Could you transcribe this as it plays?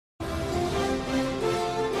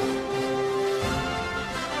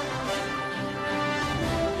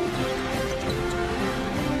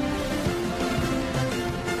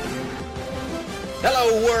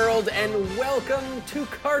Hello world and welcome to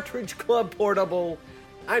Cartridge Club Portable.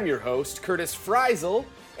 I'm your host, Curtis Friesel,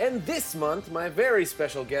 and this month my very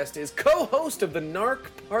special guest is co-host of the Narc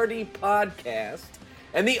Party podcast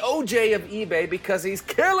and the OJ of eBay because he's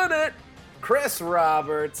killing it, Chris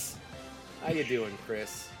Roberts. How you doing,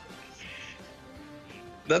 Chris?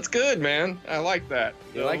 That's good, man. I like that.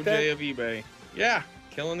 You like that? OJ of eBay. Yeah,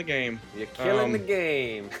 killing the game. You're killing the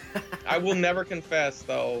game. I will never confess,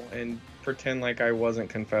 though, and pretend like I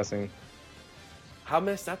wasn't confessing. How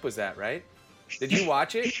messed up was that, right? Did you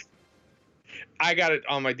watch it? I got it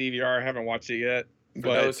on my DVR. I haven't watched it yet.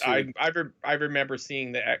 But I remember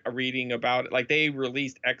seeing a reading about it. Like, they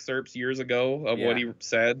released excerpts years ago of what he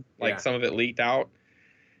said. Like, some of it leaked out.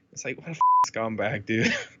 It's like, what a scumbag,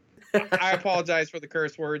 dude. I apologize for the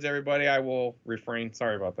curse words, everybody. I will refrain.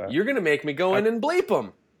 Sorry about that. You're going to make me go in and bleep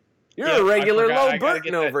them. You're a regular low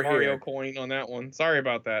Burton over here. Mario coin on that one. Sorry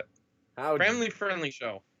about that. Family-friendly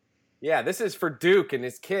show. Yeah, this is for Duke and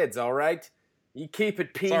his kids, all right? You keep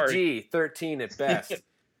it PG, 13 at best.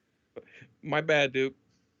 My bad, Duke.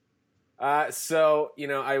 So,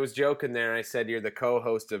 I was joking there. I said you're the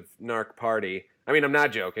co-host of Narc Party. I mean, I'm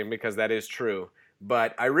not joking because that is true.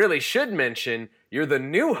 But I really should mention you're the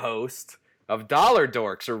new host of Dollar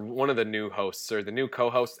Dorks, or one of the new hosts, or the new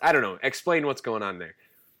co-host. I don't know. Explain what's going on there.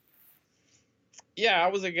 Yeah, I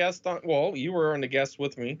was a guest on... Well, you were on the guest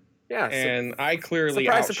with me. Yeah. And I clearly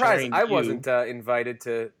surprise. outshined I wasn't invited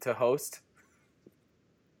to host.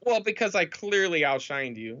 Well, because I clearly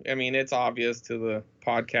outshined you. I mean, it's obvious to the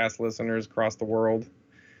podcast listeners across the world.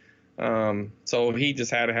 So he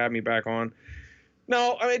just had to have me back on.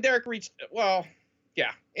 No, I mean, Derek reached... Well,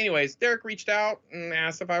 yeah. Anyways, Derek reached out and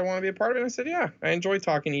asked if I want to be a part of it. And I said, yeah, I enjoy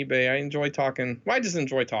talking eBay. I enjoy talking... Well, I just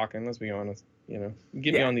enjoy talking, let's be honest.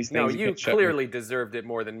 Get me on these things. No, you clearly deserved it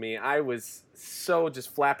more than me. I was so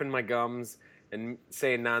just flapping my gums and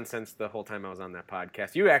saying nonsense the whole time I was on that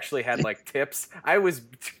podcast. You actually had, tips. I was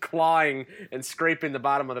clawing and scraping the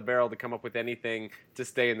bottom of the barrel to come up with anything to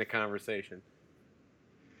stay in the conversation.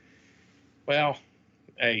 Well,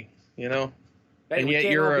 hey, Hey, and yet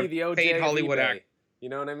you're a paid Hollywood actor. You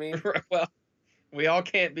know what I mean? Well, we all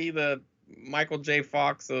can't be the Michael J.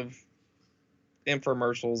 Fox of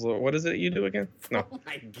infomercials. Or what is it you do again? No. Oh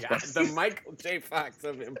my God, the Michael J. Fox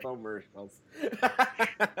of infomercials.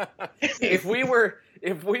 If we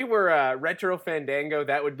were Retro Fandango,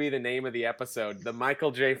 that would be the name of the episode, the Michael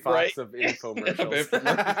J. Fox of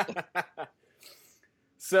infomercials.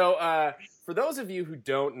 So, for those of you who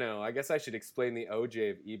don't know, I guess I should explain the OJ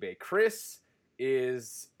of eBay. Chris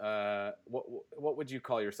is what would you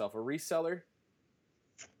call yourself? A reseller?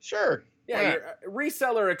 Sure. Yeah, you're a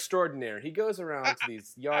reseller extraordinaire. He goes around to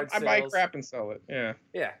these yard sales. I buy crap and sell it. Yeah.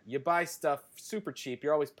 Yeah, you buy stuff super cheap.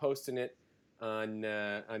 You're always posting it on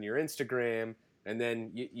your Instagram, and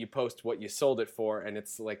then you post what you sold it for, and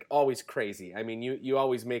it's always crazy. I mean, you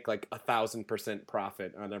always make 1,000%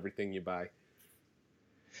 profit on everything you buy.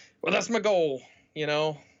 Well, that's my goal.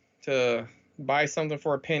 To buy something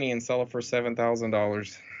for a penny and sell it for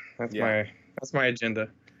 $7,000. That's my agenda.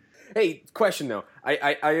 Hey, question though.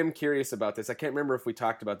 I am curious about this. I can't remember if we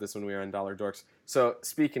talked about this when we were on Dollar Dorks. So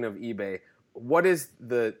speaking of eBay, what is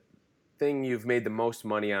the thing you've made the most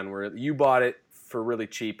money on where you bought it for really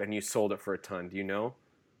cheap and you sold it for a ton? Do you know?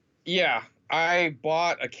 Yeah, I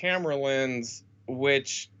bought a camera lens,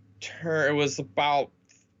 which it was about,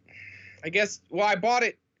 I bought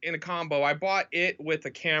it in a combo. I bought it with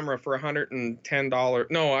a camera for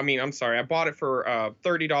 $110. No, I'm sorry. I bought it for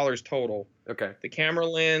 $30 total. Okay. The camera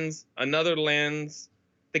lens, another lens.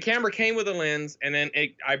 The camera came with a lens, and then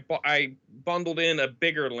I bundled in a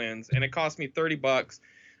bigger lens, and it cost me $30.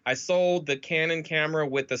 I sold the Canon camera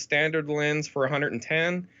with the standard lens for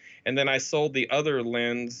 $110, and then I sold the other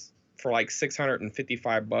lens for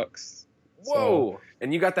 $655. Whoa! So,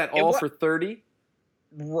 and you got that all for $30?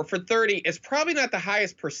 For $30, it's probably not the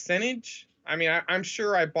highest percentage. I mean, I'm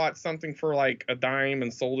sure I bought something for a dime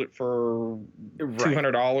and sold it for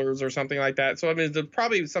 $200 or something like that. So I mean, it's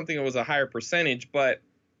probably something that was a higher percentage, but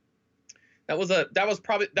that was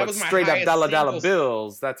my straight up dollar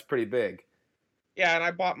bills. That's pretty big. Yeah, and I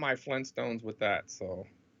bought my Flintstones with that. So.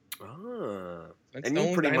 And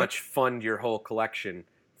you pretty much fund your whole collection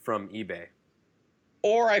from eBay.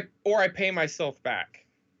 Or I pay myself back.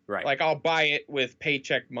 Right. I'll buy it with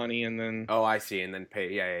paycheck money and then. Oh, I see. And then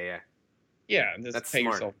pay. Yeah. Yeah, just That's pay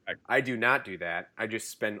smart. yourself back. I do not do that. I just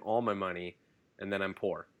spend all my money, and then I'm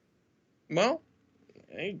poor. Well,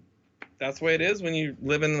 hey, that's the way it is when you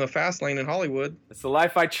live in the fast lane in Hollywood. It's the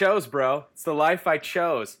life I chose, bro. It's the life I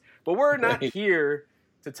chose. But we're not here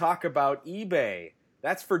to talk about eBay.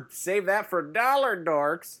 Save that for Dollar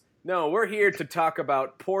Dorks. No, we're here to talk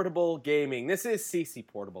about portable gaming. This is CC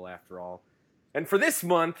Portable, after all. And for this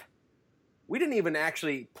month, we didn't even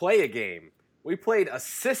actually play a game. We played a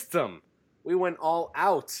system. We went all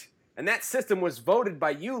out. And that system was voted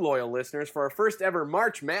by you, loyal listeners, for our first ever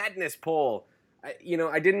March Madness poll. I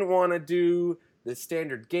didn't want to do the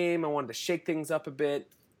standard game. I wanted to shake things up a bit.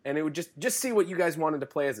 And it would just see what you guys wanted to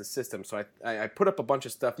play as a system. So I put up a bunch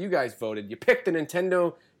of stuff. You guys voted. You picked the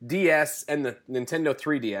Nintendo DS and the Nintendo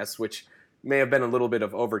 3DS, which may have been a little bit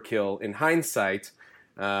of overkill in hindsight.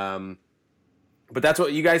 But that's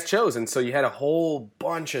what you guys chose. And so you had a whole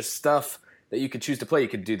bunch of stuff that you could choose to play. You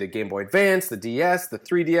could do the Game Boy Advance, the DS, the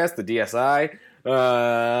 3DS, the DSi,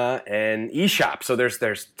 and eShop. So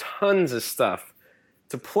there's tons of stuff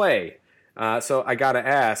to play. So I got to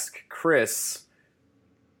ask, Chris...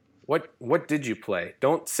 What did you play?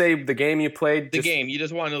 Don't say the game you played. The game. You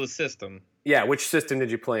just want to know the system. Yeah, which system did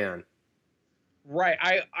you play on? Right.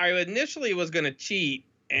 I initially was going to cheat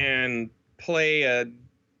and I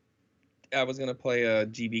was going to play a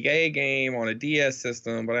GBA game on a DS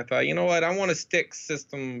system, but I thought, you know what? I want to stick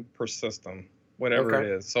system per system, whatever it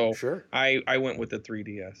is. So sure. I went with the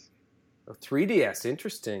 3DS. Oh, 3DS.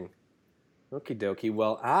 Interesting. Okie dokie.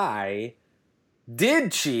 Well, I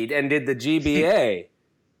did cheat and did the GBA.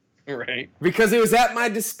 Right. Because it was at my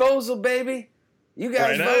disposal, baby. You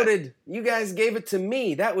guys Why not? voted. You guys gave it to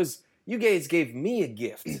me. You guys gave me a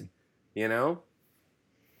gift, you know?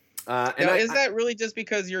 That really just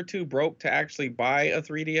because you're too broke to actually buy a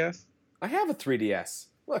 3DS? I have a 3DS.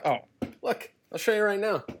 Look. Oh. Look. I'll show you right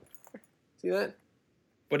now. See that?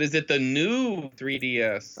 But is it the new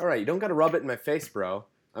 3DS? All right, you don't got to rub it in my face, bro.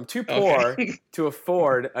 I'm too poor to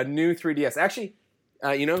afford a new 3DS. Actually,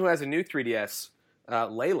 you know who has a new 3DS?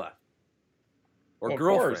 Layla. Or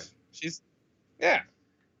girlfriend. Of course.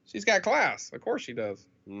 She's got class. Of course she does.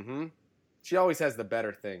 Mm-hmm. She always has the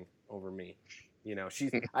better thing over me. You know,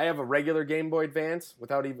 I have a regular Game Boy Advance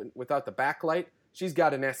without the backlight. She's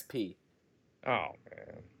got an SP. Oh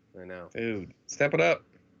man. I know. Dude, step it up.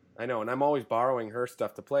 I know, and I'm always borrowing her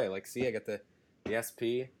stuff to play. Like, see, I got the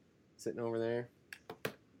SP sitting over there.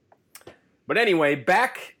 But anyway,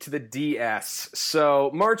 back to the DS.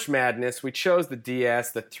 So, March Madness, we chose the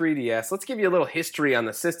DS, the 3DS. Let's give you a little history on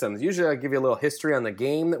the systems. Usually I give you a little history on the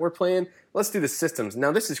game that we're playing. Let's do the systems.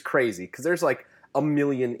 Now, this is crazy, because there's like a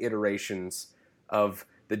million iterations of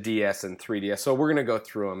the DS and 3DS. So we're going to go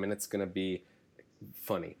through them, and it's going to be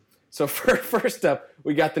funny. So first up,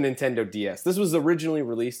 we got the Nintendo DS. This was originally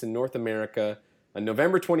released in North America on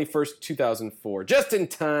November 21st, 2004, just in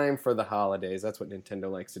time for the holidays. That's what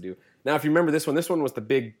Nintendo likes to do. Now, if you remember this one was the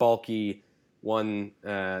big, bulky one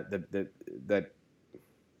that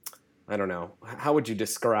I don't know. How would you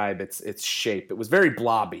describe its shape? It was very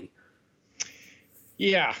blobby.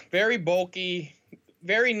 Yeah, very bulky,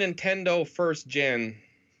 very Nintendo first gen.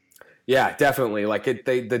 Yeah, definitely. Like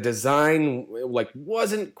the design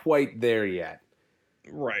wasn't quite there yet.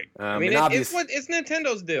 Right. I mean, it's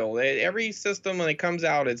Nintendo's deal. Every system when it comes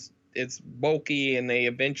out, it's bulky, and they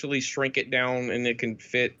eventually shrink it down, and it can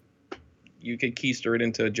fit. You could keister it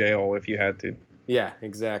into a jail if you had to. Yeah,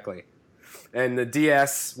 exactly. And the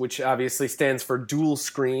DS, which obviously stands for dual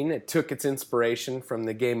screen, it took its inspiration from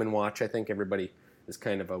the Game & Watch. I think everybody is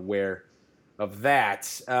kind of aware of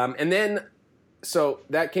that. And then, so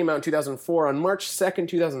that came out in 2004. On March 2nd,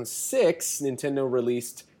 2006, Nintendo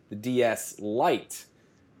released the DS Lite,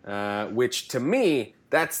 which to me,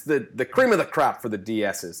 that's the cream of the crop for the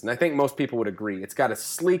DSs. And I think most people would agree. It's got a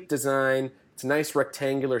sleek design. It's a nice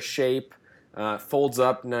rectangular shape. Folds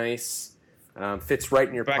up nice. Fits right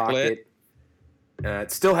in your pocket.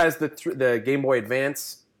 It still has the Game Boy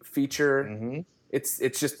Advance feature. Mm-hmm.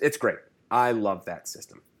 It's great. I love that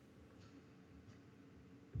system.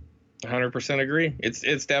 100% agree.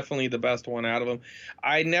 It's definitely the best one out of them.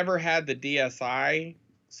 I never had the DSi,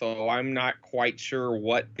 so I'm not quite sure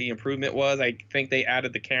what the improvement was. I think they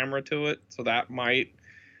added the camera to it, so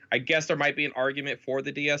I guess there might be an argument for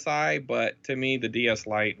the DSi, but to me, the DS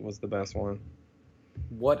Lite was the best one.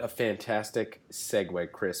 What a fantastic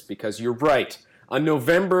segue, Chris, because you're right. On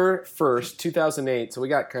November 1st, 2008, so we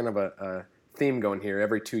got kind of a theme going here.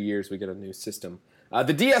 Every 2 years, we get a new system.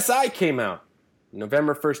 The DSi came out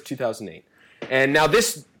November 1st, 2008. And now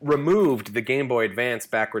this removed the Game Boy Advance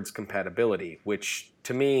backwards compatibility, which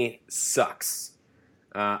to me sucks.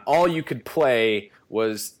 All you could play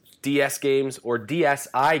was DS games or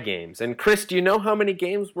DSi games. And Chris, do you know how many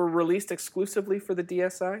games were released exclusively for the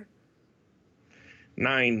DSi?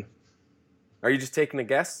 9. Are you just taking a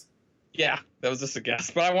guess? Yeah, that was just a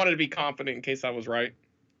guess, but I wanted to be confident in case I was right.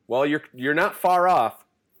 Well, you're not far off.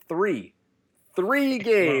 3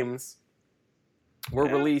 games were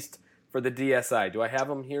Yeah. released for the DSi. Do I have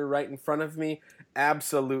them here right in front of me?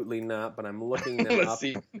 Absolutely not, but I'm looking them Let's up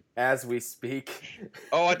see. as we speak.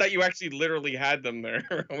 Oh, I thought you actually literally had them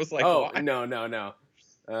there. I was like, Oh, why? no.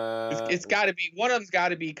 It's got to be, one of them's got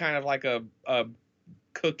to be kind of like a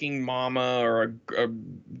cooking mama or a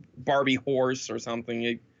Barbie horse or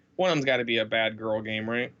something. One of them's got to be a bad girl game,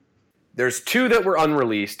 right? There's two that were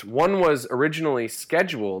unreleased. One was originally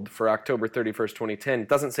scheduled for October 31st, 2010. It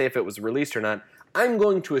doesn't say if it was released or not. I'm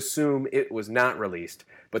going to assume it was not released.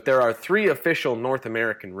 But there are 3 official North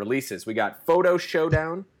American releases. We got Photo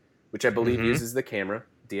Showdown, which I believe uses the camera,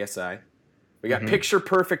 DSi. We got Picture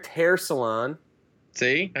Perfect Hair Salon.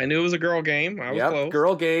 See? I knew it was a girl game. I was close.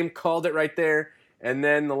 Girl game. Called it right there. And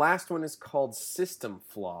then the last one is called System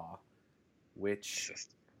Flaw, which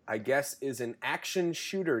I guess is an action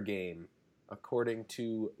shooter game, according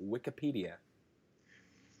to Wikipedia.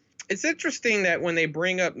 It's interesting that when they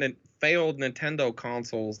bring up failed Nintendo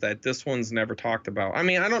consoles, that this one's never talked about. I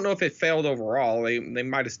mean, I don't know if it failed overall. They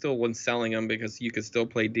might have still been selling them because you could still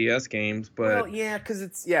play DS games. But Well, yeah,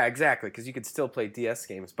 exactly, because you could still play DS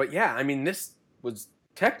games. But yeah, I mean, this was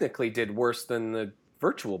technically did worse than the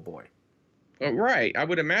Virtual Boy. Right, I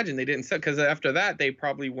would imagine they didn't sell, because after that they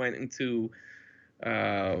probably went into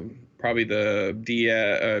probably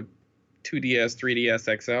the 2DS,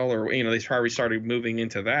 3DS XL, or they probably started moving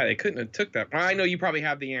into that. They couldn't have took that. I know you probably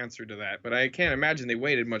have the answer to that, but I can't imagine they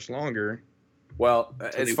waited much longer. Well,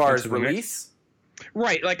 as far as release,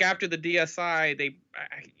 right? Like after the DSi, they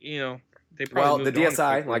probably well, the moved on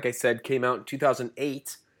DSi, quickly. like I said, came out in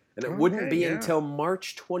 2008, and it wouldn't be until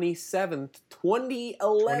March 27th,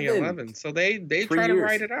 2011. 2011. So they try to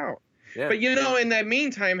write it out. Yeah. But in that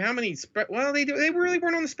meantime, how many? They really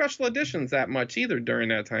weren't on the special editions that much either during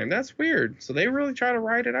that time. That's weird. So they really try to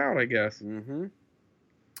write it out, I guess. Mm-hmm.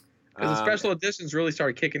 Because the special editions really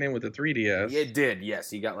started kicking in with the 3DS. It did,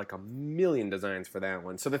 yes. You got like a million designs for that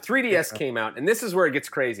one. So the 3DS came out, and this is where it gets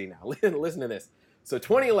crazy now. Listen to this. So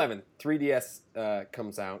 2011, 3DS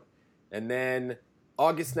comes out, and then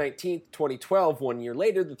August 19th, 2012, 1 year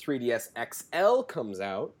later, the 3DS XL comes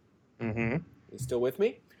out. Mm-hmm. You still with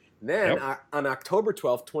me? Then on October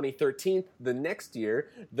 12th, 2013, the next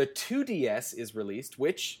year, the 2DS is released,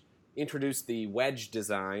 which introduced the wedge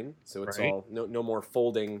design. So it's all no more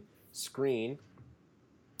folding screen.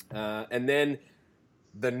 And then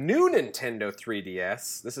the new Nintendo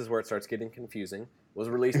 3DS, this is where it starts getting confusing, was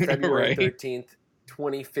released February 13th,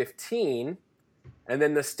 2015. And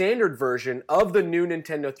then the standard version of the new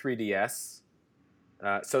Nintendo 3DS...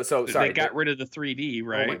 sorry. They got rid of the 3D,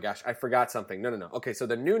 right? Oh my gosh, I forgot something. No. Okay, so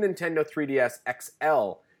the new Nintendo 3DS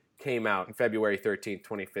XL came out on February 13th,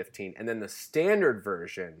 2015, and then the standard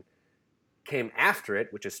version came after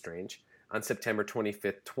it, which is strange, on September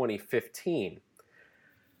 25th, 2015.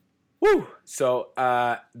 Woo! So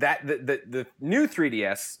the new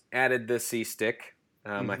 3DS added the C-Stick.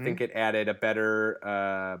 I think it added a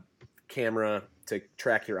better camera to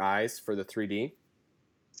track your eyes for the 3D.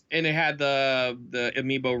 And it had the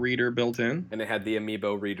Amiibo reader built in.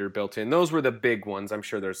 Those were the big ones. I'm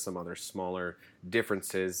sure there's some other smaller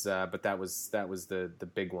differences, but that was the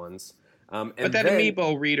big ones. But that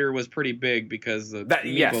Amiibo reader was pretty big because the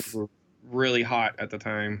Amiibos were really hot at the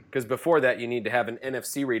time. Because before that, you need to have an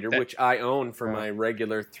NFC reader, which I own for my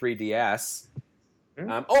regular 3DS.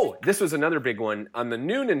 This was another big one. On the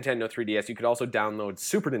new Nintendo 3DS, you could also download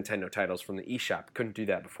Super Nintendo titles from the eShop. Couldn't do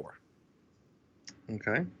that before.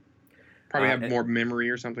 Okay. Probably have more memory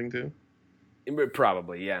or something, too?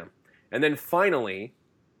 Probably, yeah. And then finally,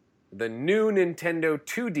 the new Nintendo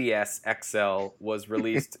 2DS XL was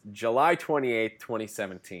released July 28th,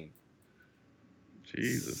 2017.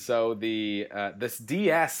 Jesus. So this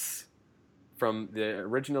DS, from the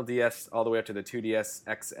original DS all the way up to the 2DS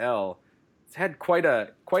XL, it's had quite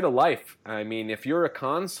a life. I mean, if you're a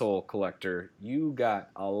console collector, you got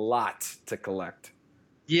a lot to collect.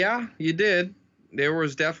 Yeah, you did. There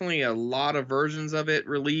was definitely a lot of versions of it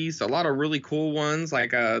released, a lot of really cool ones,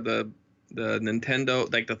 like the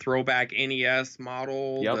Nintendo, like the throwback NES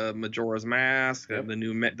model, the Majora's Mask, the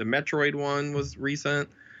Metroid one was recent.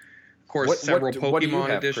 Of course, several Pokemon what do you have,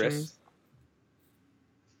 editions. Chris?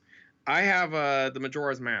 I have the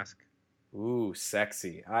Majora's Mask. Ooh,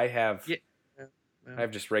 sexy. I have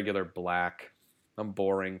just regular black. I'm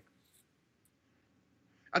boring.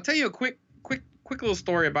 I'll tell you a quick little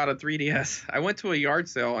story about a 3DS. I went to a yard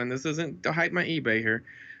sale, and this isn't to hype my eBay here.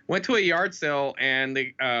 Went to a yard sale, and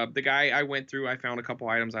the guy I went through, I found a couple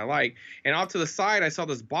items I like, and off to the side I saw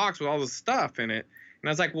this box with all this stuff in it, and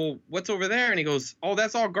I was like, well, what's over there? And he goes, oh,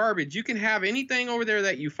 that's all garbage. You can have anything over there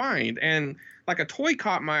that you find. And like a toy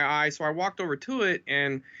caught my eye, so I walked over to it,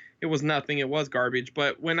 and it was nothing. It was garbage.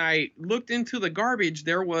 But when I looked into the garbage,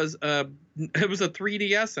 it was a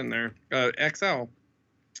 3DS in there, XL,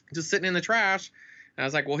 just sitting in the trash. And I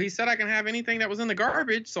was like, well, he said I can have anything that was in the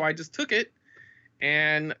garbage, so I just took it,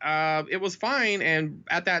 and it was fine. And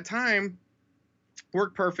at that time,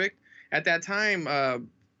 worked perfect. At that time,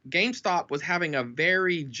 GameStop was having a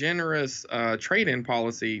very generous trade-in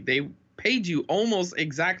policy. They paid you almost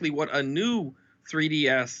exactly what a new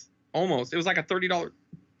 3DS, almost. It was like a $30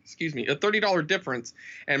 difference.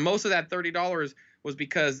 And most of that $30 was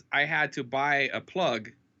because I had to buy a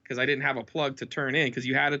plug, because I didn't have a plug to turn in, because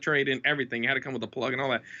you had to trade in everything. You had to come with a plug and all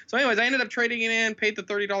that. So anyways, I ended up trading it in, paid the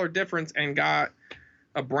 $30 difference, and got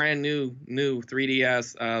a brand new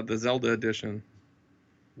 3DS, the Zelda edition.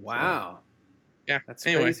 Wow. So, yeah. That's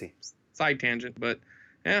anyway, crazy. Side tangent, but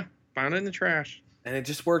yeah, found it in the trash. And it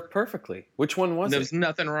just worked perfectly. Which one was it? There's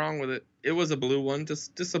nothing wrong with it. It was a blue one,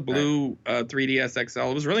 just a blue 3DS XL.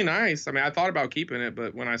 It was really nice. I mean, I thought about keeping it,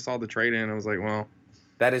 but when I saw the trade-in, I was like, well.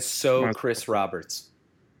 That is so Chris Roberts.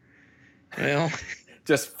 Well.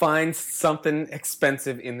 Just finds something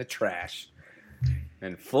expensive in the trash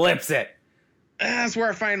and flips it. That's where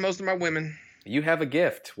I find most of my women. You have a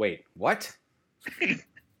gift. Wait, what?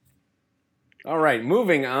 All right,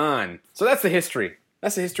 moving on. So that's the history.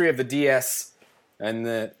 That's the history of the DS and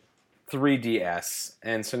the 3DS.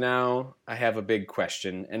 And so now I have a big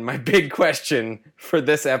question. And my big question for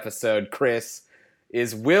this episode, Chris,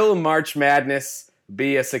 is will March Madness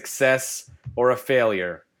be a success or a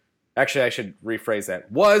failure? Actually, I should rephrase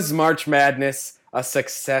that. Was March Madness a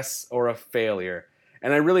success or a failure?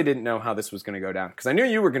 And I really didn't know how this was going to go down, because I knew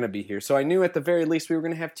you were going to be here. So I knew at the very least we were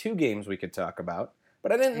going to have 2 games we could talk about.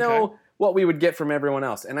 But I didn't know what we would get from everyone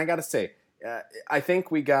else. And I got to say, I think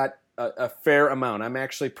we got a fair amount. I'm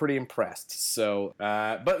actually pretty impressed. So,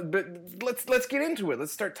 but let's get into it.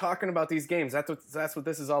 Let's start talking about these games. That's what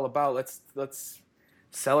this is all about. Let's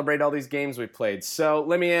celebrate all these games we played. So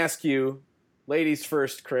let me ask you, ladies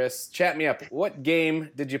first, Chris, chat me up. What game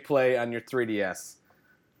did you play on your 3DS?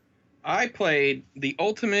 I played the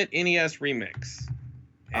Ultimate NES Remix.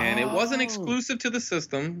 And it wasn't exclusive to the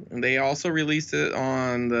system. And they also released it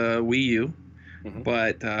on the Wii U. Mm-hmm.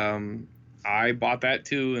 But I bought that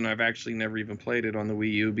too, and I've actually never even played it on the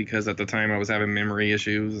Wii U because at the time I was having memory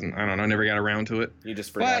issues, and I don't know, never got around to it. You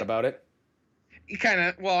just forgot about it? I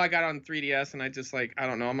got on 3DS, and I just I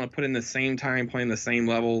don't know, I'm going to put in the same time playing the same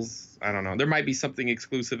levels. I don't know. There might be something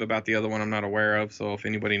exclusive about the other one I'm not aware of, so if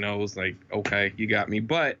anybody knows, okay, you got me.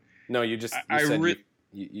 But no, you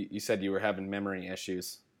said you were having memory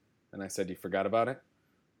issues, and I said you forgot about it?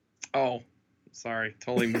 Oh, sorry.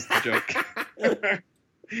 Totally missed the joke.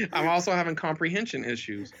 I'm also having comprehension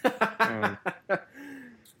issues.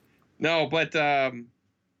 No, but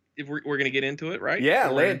if we're going to get into it, right? Yeah,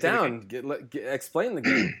 lay it down. Explain the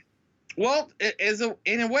game. Well,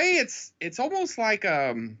 in a way, it's almost like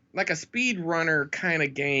a speed runner kind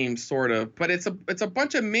of game, sort of. But it's a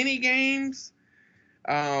bunch of mini games.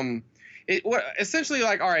 Essentially,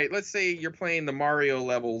 all right, let's say you're playing the Mario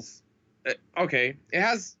levels. Okay, it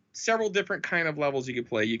has several different kind of levels you could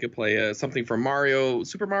play. You could play something from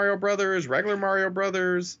Super Mario Brothers, regular Mario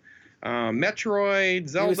Brothers, Metroid,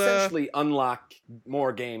 Zelda. You essentially unlock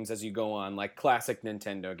more games as you go on, like classic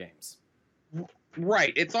Nintendo games.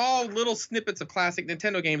 Right. It's all little snippets of classic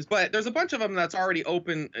Nintendo games, but there's a bunch of them that's already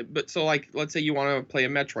open. But so, let's say you want to play a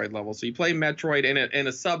Metroid level. So you play Metroid, and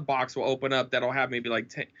a sub box will open up that'll have maybe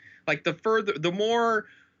 10. The more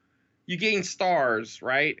you gain stars,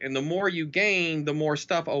 right? And the more you gain, the more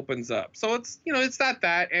stuff opens up. So it's not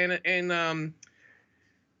that. And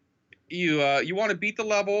you want to beat the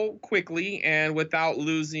level quickly and without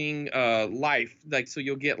losing life. So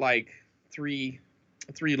you'll get three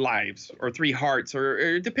lives or 3 hearts,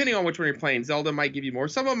 or depending on which one you're playing. Zelda might give you more.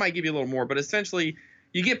 Some of them might give you a little more, but essentially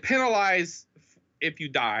you get penalized if you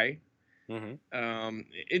die.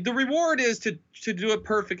 Mm-hmm. The reward is to do it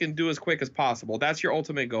perfect and do as quick as possible. That's your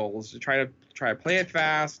ultimate goal, is to try to play it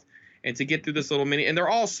fast and to get through this little mini. And they're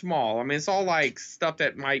all small. I mean, it's all stuff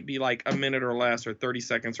that might be a minute or less, or 30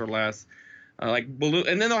 seconds or less. Balloon,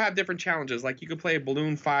 and then they'll have different challenges. You could play a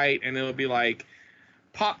balloon fight, and it'll be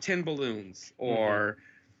pop 10 balloons, or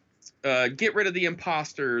get rid of the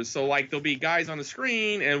imposters. So there'll be guys on the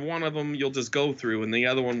screen, and one of them you'll just go through, and the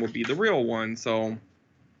other one will be the real one. So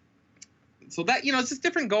that, it's just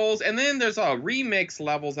different goals. And then there's remix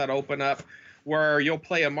levels that open up where you'll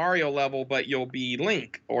play a Mario level, but you'll be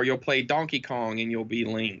Link, or you'll play Donkey Kong and you'll be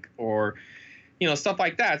Link, or stuff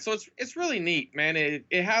like that. So it's really neat, man. It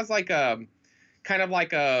has kind of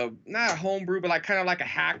not a homebrew, but kind of a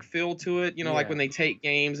hack feel to it. When they take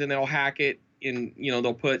games and they'll hack it in,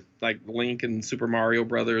 they'll put like Link and Super Mario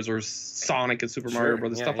Brothers or Sonic and Super Mario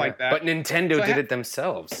Brothers, stuff like that. But Nintendo did it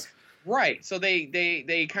themselves. Right. So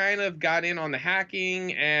they kind of got in on the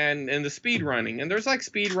hacking and the speed running. And there's like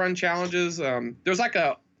speed run challenges. There's like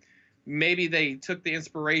maybe they took the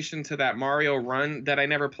inspiration to that Mario Run that I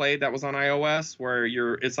never played that was on iOS, where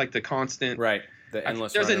it's like the constant. Right. The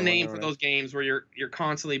endless. There's a name for those games where you're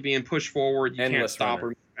constantly being pushed forward. You can't stop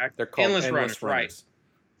or back. They're called endless runners. Right.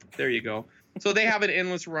 There you go. So they have an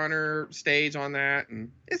endless runner stage on that,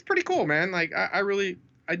 and it's pretty cool, man. Like I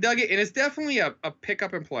dug it, and it's definitely a pick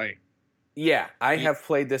up and play. Yeah, I have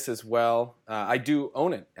played this as well. I do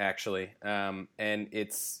own it actually, and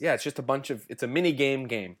it's just it's a mini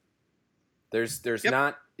game. There's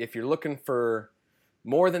not, if you're looking for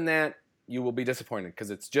more than that, you will be disappointed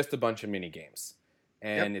because it's just a bunch of mini games,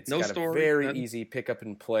 and it's got a very easy pick up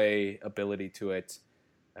and play ability to it.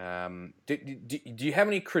 Do you have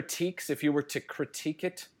any critiques if you were to critique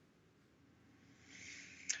it?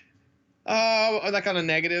 Like on the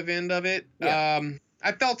negative end of it,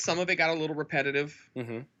 I felt some of it got a little repetitive.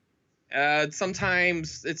 Mm-hmm.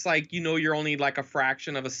 Sometimes it's like, you're only like a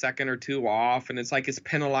fraction of a second or two off, and it's like it's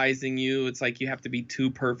penalizing you. It's like you have to be too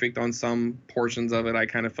perfect on some portions of it. I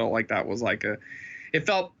kind of felt like that was like it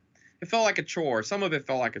felt like a chore. Some of it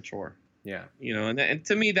felt like a chore. Yeah. And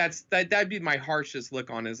to me, that'd be my harshest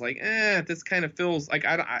look on, is like, this kind of feels like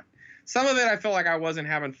some of it I felt like I wasn't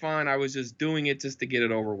having fun. I was just doing it just to get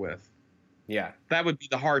it over with. Yeah. That would be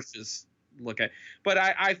the harshest look at. But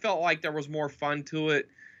I felt like there was more fun to it.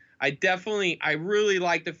 I really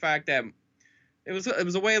like the fact that it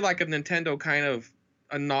was a way like of Nintendo kind of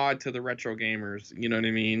a nod to the retro gamers. You know what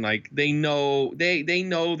I mean? Like they know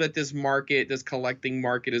that this market, this collecting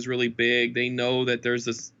market, is really big. They know that there's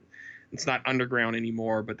this. It's not underground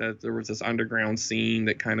anymore, but that there was this underground scene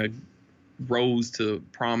that kind of rose to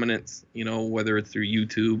prominence. Whether it's through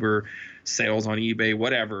YouTube or sales on eBay,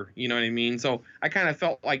 whatever. You know what I mean? So I kind of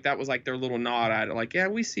felt like that was like their little nod at it. Like, yeah,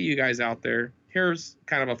 we see you guys out there. Here's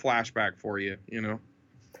kind of a flashback for you,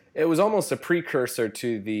 It was almost a precursor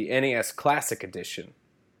to the NES Classic Edition.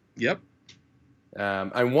 Yep.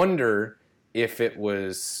 I wonder if it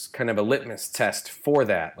was kind of a litmus test for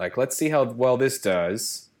that. Like, let's see how well this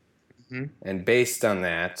does. Mm-hmm. And based on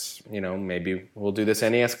that, maybe we'll do this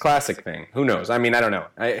NES Classic thing. Who knows? I mean, I don't know.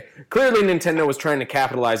 Clearly, Nintendo was trying to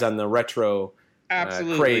capitalize on the retro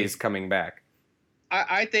craze coming back.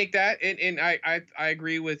 I think that, and I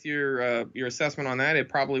agree with your assessment on that. It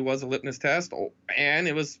probably was a litmus test, and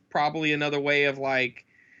it was probably another way of like,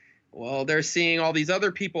 well, they're seeing all these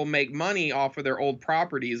other people make money off of their old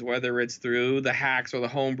properties, whether it's through the hacks or the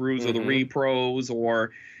homebrews or the repros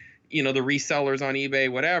or, the resellers on eBay,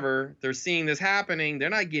 whatever. They're seeing this happening. They're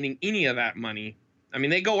not getting any of that money. I mean,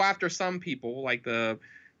 they go after some people, like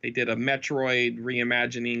they did a Metroid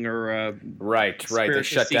reimagining or a right. They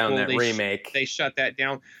shut down that remake. They shut that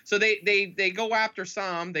down. So they go after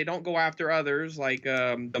some. They don't go after others. Like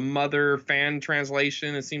the Mother fan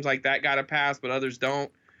translation, it seems like that got a pass, but others don't.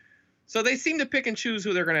 So they seem to pick and choose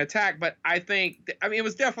who they're going to attack. But I mean, it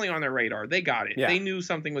was definitely on their radar. They got it. Yeah. They knew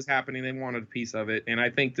something was happening. They wanted a piece of it. And I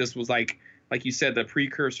think this was like you said, the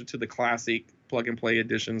precursor to the classic plug and play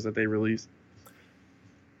editions that they released.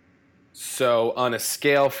 So on a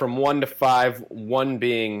scale from 1 to 5, 1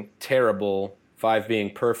 being terrible, 5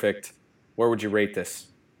 being perfect, where would you rate this?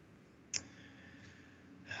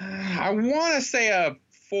 I want to say a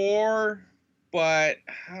 4, but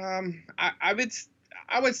I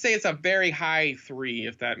would say it's a very high 3,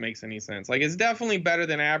 if that makes any sense. Like, it's definitely better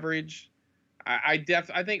than average. I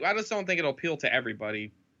just don't think it'll appeal to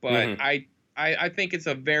everybody, but I think it's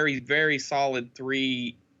a very, very solid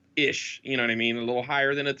 3-ish. You know what I mean? A little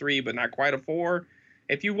higher than a 3, but not quite a 4.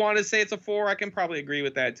 If you want to say it's a 4, I can probably agree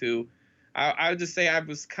with that too. I would just say I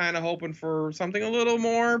was kind of hoping for something a little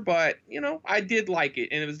more, but I did like it,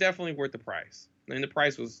 and it was definitely worth the price. And the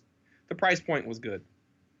price point was good.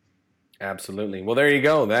 Absolutely. Well, there you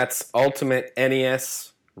go. That's Ultimate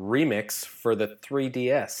NES Remix for the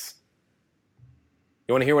 3DS.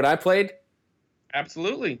 You want to hear what I played?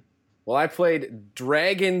 Absolutely. Well, I played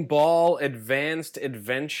Dragon Ball Advanced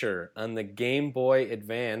Adventure on the Game Boy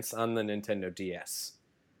Advance on the Nintendo DS.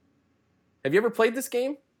 Have you ever played this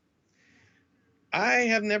game? I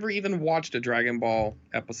have never even watched a Dragon Ball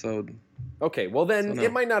episode. Okay, well then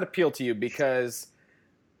It might not appeal to you because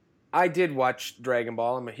I did watch Dragon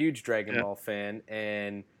Ball. I'm a huge Dragon Ball fan,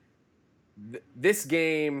 and this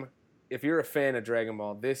game, if you're a fan of Dragon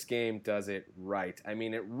Ball, this game does it right. I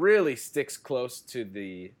mean, it really sticks close to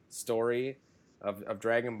the story of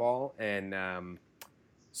Dragon Ball, and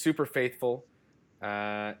super faithful.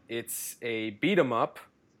 It's a beat 'em up,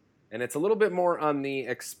 and it's a little bit more on the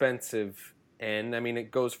expensive end. I mean,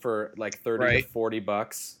 it goes for like 30 to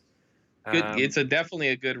 $40. Good. It's definitely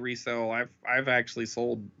a good resale. I've actually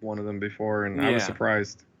sold one of them before, and I was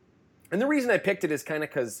surprised. And the reason I picked it is kind of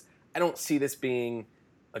because I don't see this being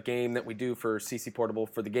a game that we do for CC Portable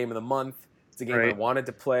for the game of the month. It's a game I wanted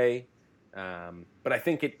to play, but I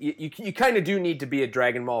think you kind of do need to be a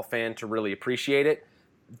Dragon Ball fan to really appreciate it.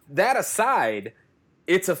 That aside,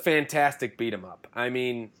 it's a fantastic beat 'em up. I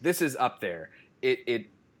mean, this is up there. It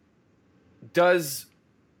does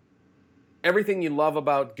everything you love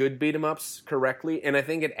about good beat 'em ups correctly, and I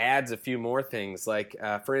think it adds a few more things. Like,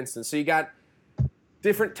 for instance, so you got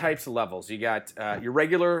different types of levels. You got your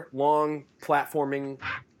regular long platforming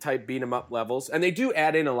type beat 'em up levels, and they do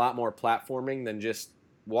add in a lot more platforming than just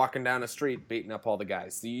walking down a street beating up all the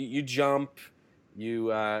guys. So you jump, you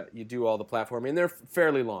do all the platforming, and they're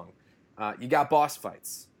fairly long. You got boss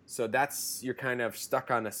fights, so you're kind of stuck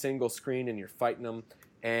on a single screen and you're fighting them.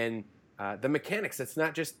 And the mechanics, it's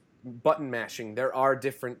not just button mashing. There are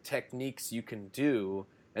different techniques you can do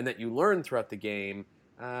and that you learn throughout the game.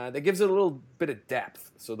 That gives it a little bit of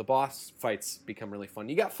depth, so the boss fights become really fun.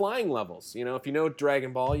 You got flying levels. You know, if you know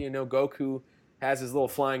Dragon Ball, you know Goku has his little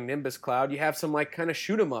flying Nimbus cloud. You have some like kind of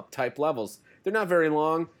shoot 'em up type levels. They're not very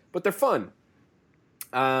long, but they're fun.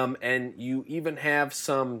 And you even have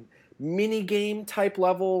some mini game type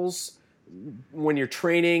levels when you're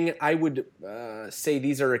training. I would say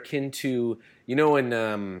these are akin to, you know,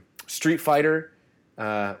 in Street Fighter,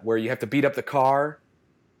 where you have to beat up the car.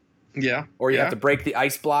 Yeah. Or you have to break the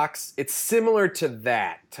ice blocks. It's similar to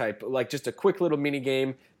that type, like just a quick little mini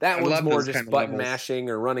game. That one's more just button mashing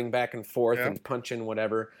or running back and forth and punching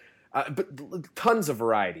whatever. But tons of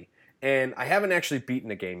variety. And I haven't actually beaten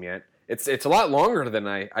the game yet. It's a lot longer than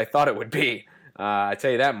I thought it would be. I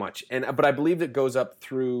tell you that much. But I believe it goes up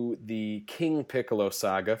through the King Piccolo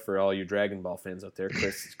saga for all you Dragon Ball fans out there.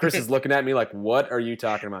 Chris is looking at me like, what are you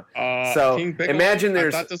talking about? So King Piccolo? Imagine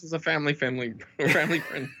there's. I thought this was a family friend.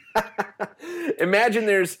 Imagine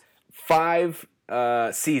there's 5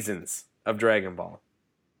 seasons of Dragon Ball.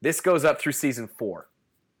 This goes up through season 4.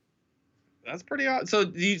 That's pretty odd. So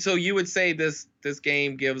you would say this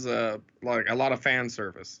game gives a lot of fan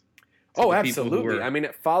service. Oh, absolutely. I mean,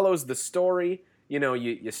 it follows the story. You know,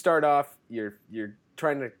 you start off, you're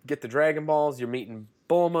trying to get the Dragon Balls. You're meeting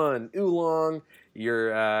Bulma and Oolong.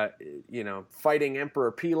 You're fighting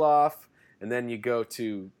Emperor Pilaf, and then you go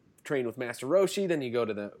to train with Master Roshi. Then you go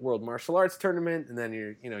to the World Martial Arts Tournament, and then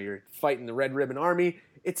you're fighting the Red Ribbon Army.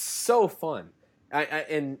 It's so fun.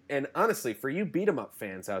 And honestly, for you beat 'em up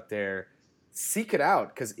fans out there, seek it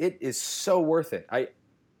out because it is so worth it.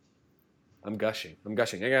 I'm gushing.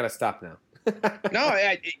 I gotta stop now. No,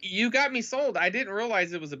 you got me sold. I didn't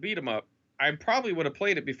realize it was a beat 'em up. I probably would have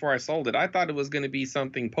played it before I sold it. I thought it was going to be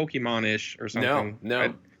something Pokemon-ish or something.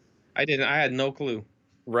 No. I didn't. I had no clue.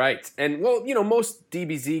 Right. And, well, most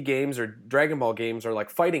DBZ games or Dragon Ball games are like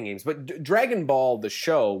fighting games. But Dragon Ball, the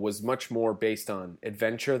show, was much more based on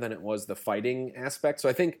adventure than it was the fighting aspect. So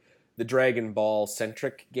I think the Dragon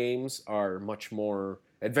Ball-centric games are much more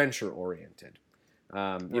adventure-oriented.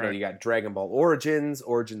 You got Dragon Ball Origins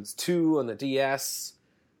 2 on the DS.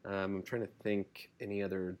 I'm trying to think any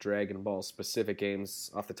other Dragon Ball specific games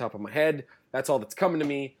off the top of my head. That's all that's coming to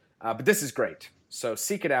me. But this is great. So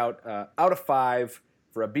seek it out. Out of 5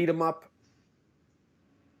 for a beat 'em up.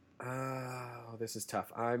 This is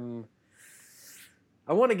tough. I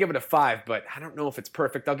want to give it a 5, but I don't know if it's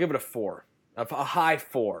perfect. I'll give it a 4. A high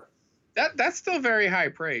 4. That's still very high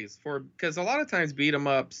praise because a lot of times beat 'em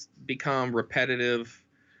ups become repetitive.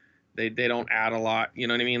 They don't add a lot. You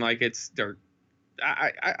know what I mean? Like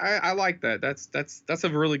I like that. That's a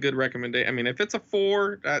really good recommendation. I mean, if it's a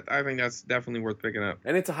 4, I think that's definitely worth picking up.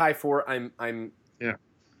 And it's a high 4. I'm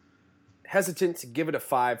hesitant to give it a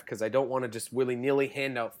 5 because I don't want to just willy-nilly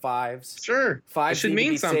hand out 5s. Sure. 5 should need mean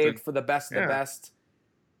to be something. saved for the best of the best.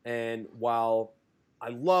 And while I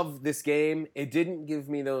love this game, it didn't give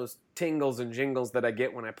me those tingles and jingles that I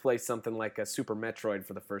get when I play something like a Super Metroid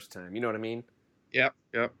for the first time. You know what I mean? Yep.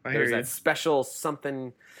 I hear you. There's that special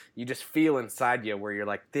something you just feel inside you where you're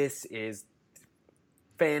like, this is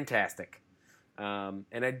fantastic. And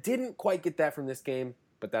I didn't quite get that from this game,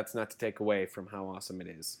 but that's not to take away from how awesome it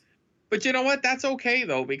is. But you know what? That's okay,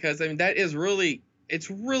 though, because I mean, it's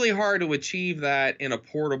really hard to achieve that in a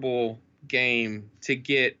portable game to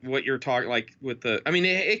get what you're talking like with the. I mean,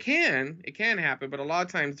 it can happen, but a lot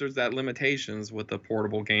of times there's that limitations with the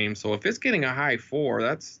portable game. So if it's getting a high 4,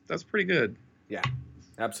 that's pretty good. Yeah,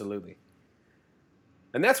 absolutely.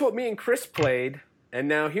 And that's what me and Chris played. And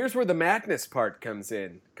now here's where the madness part comes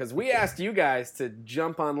in, because we asked you guys to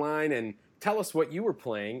jump online and tell us what you were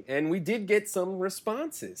playing, and we did get some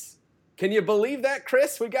responses. Can you believe that,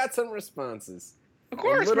 Chris? We got some responses. Of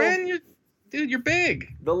course, man. You're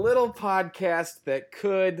big. The little podcast that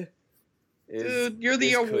could. Dude, you're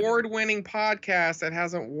the award-winning podcast that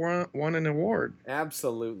hasn't won an award.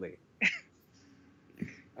 Absolutely.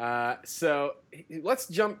 So let's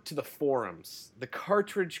jump to the forums, the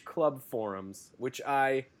Cartridge Club forums, which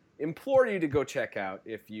I implore you to go check out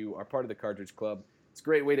if you are part of the Cartridge Club. It's a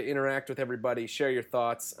great way to interact with everybody, share your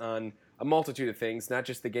thoughts on a multitude of things, not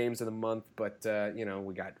just the games of the month, but,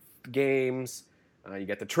 we got games. You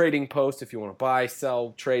got the trading post if you want to buy,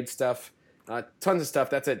 sell, trade stuff. Tons of stuff.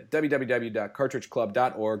 That's at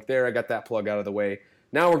www.cartridgeclub.org. There, I got that plug out of the way.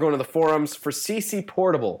 Now we're going to the forums for CC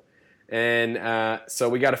Portable. And so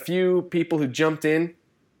we got a few people who jumped in.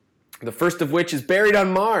 The first of which is Buried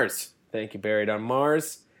on Mars. Thank you, Buried on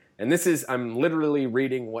Mars. And I'm literally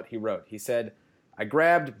reading what he wrote. He said, I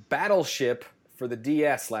grabbed Battleship for the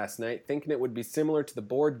DS last night, thinking it would be similar to the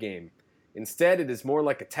board game. Instead, it is more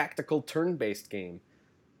like a tactical turn-based game.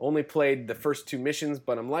 Only played the first 2 missions,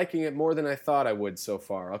 but I'm liking it more than I thought I would so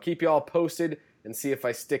far. I'll keep you all posted and see if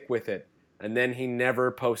I stick with it. And then he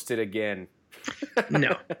never posted again.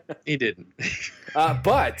 No, he didn't.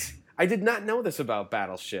 But I did not know this about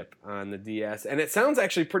Battleship on the DS, and it sounds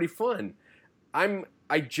actually pretty fun.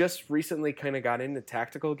 I just recently kind of got into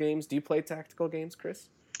tactical games. Do you play tactical games, Chris?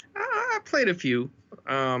 I played a few.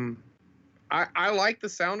 I like the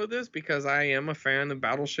sound of this because I am a fan of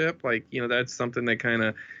Battleship. Like, that's something that kind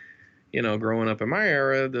of, growing up in my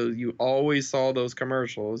era, you always saw those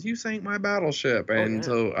commercials. You sank my battleship. And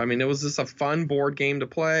so, it was just a fun board game to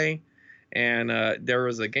play. And there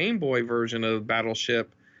was a Game Boy version of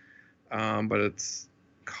Battleship, but it's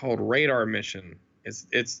called Radar Mission.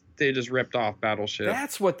 They just ripped off Battleship.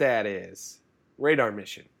 That's what that is. Radar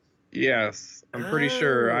Mission. Yes, I'm pretty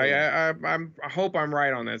sure. I hope I'm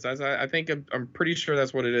right on this. I think I'm pretty sure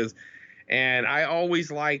that's what it is. And I always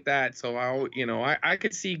like that, so I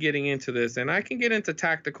could see getting into this, and I can get into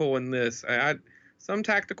tactical in this. Some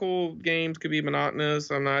tactical games could be monotonous.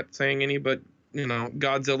 I'm not saying any, but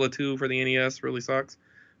Godzilla 2 for the NES really sucks.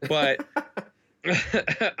 But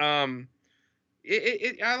I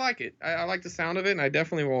like it. I like the sound of it, and I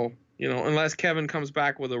definitely will. Unless Kevin comes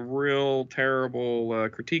back with a real terrible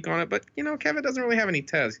critique on it. But, Kevin doesn't really have any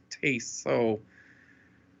taste, so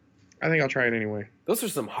I think I'll try it anyway. Those are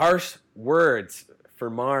some harsh words for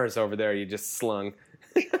Mars over there you just slung.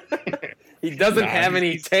 He doesn't have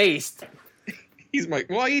any taste. He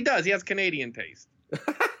does. He has Canadian taste.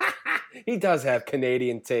 He does have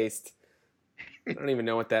Canadian taste. I don't even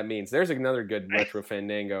know what that means. There's another good Retro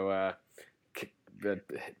Fandango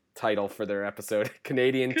title for their episode.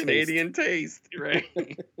 Canadian taste, right?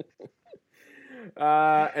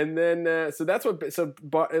 And then so that's what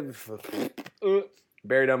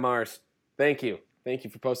Buried on Mars. Thank you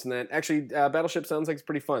for posting that. Actually, Battleship sounds like it's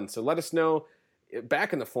pretty fun, so let us know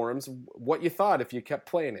back in the forums what you thought if you kept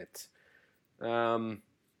playing it.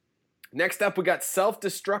 Next up we got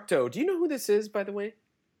Self-Destructo. Do you know who this is, by the way?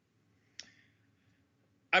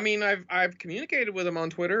 I've communicated with him on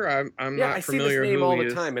Twitter. I'm not familiar. I see this name all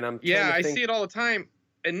the time, and I'm I see it all the time.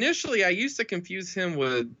 Initially, I used to confuse him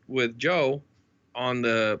with Joe on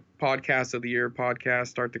the Podcast of the Year podcast,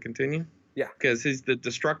 Start to Continue. Yeah, because he's the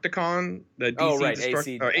Destructicon, the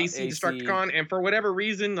DC AC Destructicon, and for whatever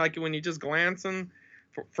reason, like when you just glance them,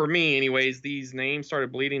 for me anyways, these names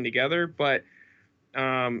started bleeding together. But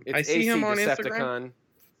I see him on Instagram.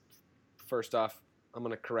 First off, I'm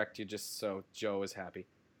gonna correct you just so Joe is happy.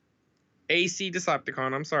 AC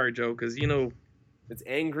Decepticon. I'm sorry, Joe, because it's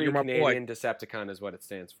Angry Canadian Decepticon is what it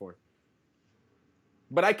stands for.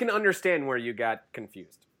 But I can understand where you got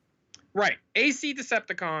confused. Right. AC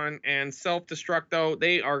Decepticon and Self-Destructo,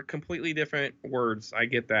 they are completely different words. I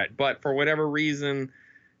get that. But for whatever reason,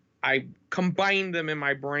 I combined them in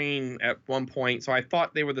my brain at one point. So I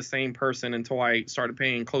thought they were the same person until I started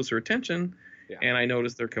paying closer attention. Yeah. And I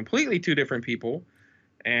noticed they're completely two different people.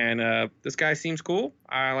 And this guy seems cool.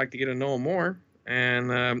 I like to get to know him more.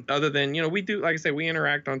 And other than, we do, like I said, we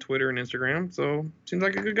interact on Twitter and Instagram. So seems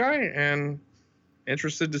like a good guy and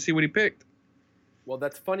interested to see what he picked. Well,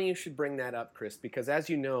 that's funny you should bring that up, Chris, because as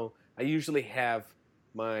you know, I usually have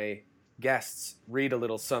my guests read a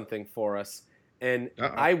little something for us. And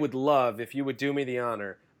I would love if you would do me the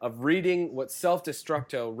honor of reading what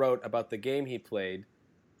Self-Destructo wrote about the game he played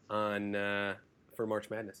on for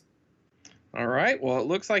March Madness. All right. Well, it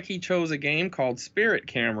looks like he chose a game called Spirit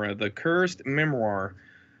Camera, The Cursed Memoir,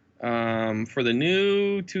 for the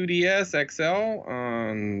new 2DS XL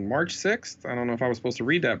on March 6th. I don't know if I was supposed to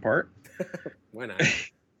read that part. Why not?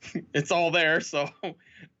 It's all there. So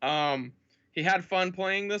he had fun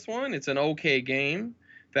playing this one. It's an okay game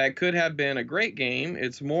that could have been a great game.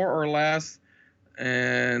 It's more or less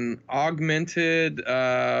an augmented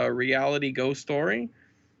reality ghost story.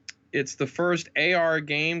 It's the first AR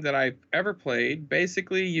game that I've ever played.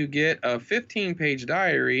 Basically, you get a 15-page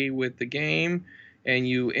diary with the game, and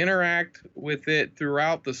you interact with it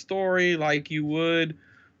throughout the story like you would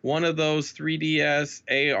one of those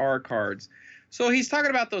 3DS AR cards. So he's talking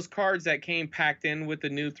about those cards that came packed in with the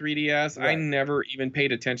new 3DS. Right. I never even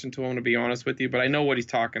paid attention to them, to be honest with you, but I know what he's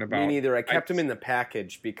talking about. Me neither. I kept them in the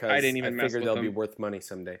package because I figured they'll be worth money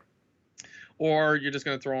someday. Or you're just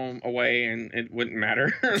going to throw them away and it wouldn't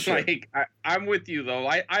matter. Sure. Like, I'm with you, though.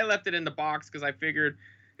 I left it in the box because I figured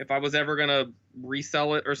if I was ever going to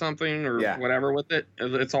resell it or something or whatever with it,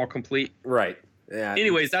 it's all complete. Right. Yeah.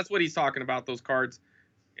 Anyways, that's what he's talking about, those cards.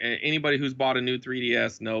 Anybody who's bought a new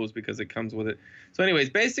 3DS knows because it comes with it. So anyways,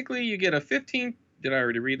 basically you get a 15... Did I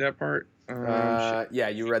already read that part? Yeah,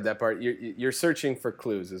 you read that part. You're searching for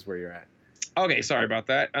clues is where you're at. Okay, sorry about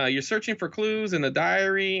that. You're searching for clues in the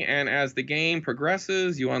diary, and as the game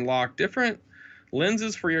progresses, you unlock different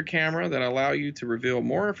lenses for your camera that allow you to reveal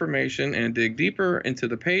more information and dig deeper into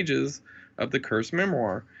the pages of the cursed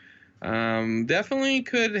memoir. Definitely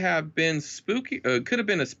could have been spooky. Could have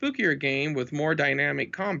been a spookier game with more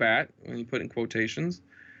dynamic combat, when you put in quotations.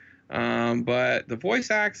 But the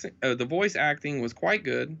voice acting was quite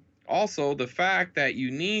good. Also, the fact that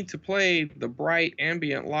you need to play the bright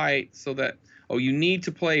ambient light you need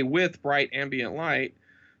to play with bright ambient light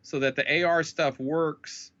so that the AR stuff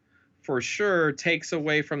works for sure takes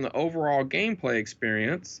away from the overall gameplay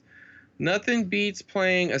experience. Nothing beats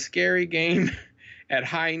playing a scary game at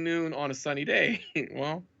high noon on a sunny day.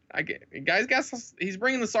 Well, he's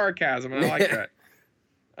bringing the sarcasm, and I like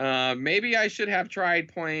that. Maybe I should have tried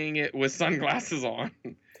playing it with sunglasses on.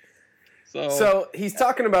 So he's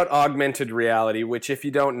talking about augmented reality, which, if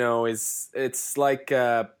you don't know, it's like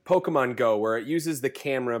Pokemon Go, where it uses the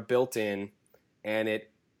camera built in, and it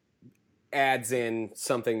adds in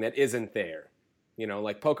something that isn't there. You know,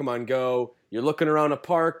 like Pokemon Go, you're looking around a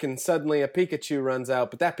park and suddenly a Pikachu runs out,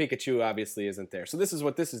 but that Pikachu obviously isn't there. So this is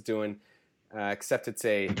what this is doing, except it's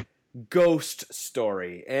a ghost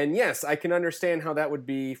story. And yes, I can understand how that would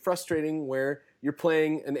be frustrating where you're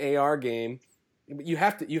playing an AR game. You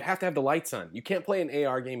have to have the lights on. You can't play an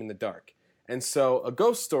AR game in the dark. And so a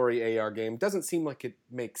ghost story AR game doesn't seem like it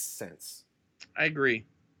makes sense. I agree.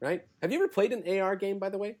 Right? Have you ever played an AR game, by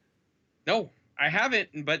the way? No. I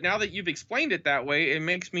haven't, but now that you've explained it that way, it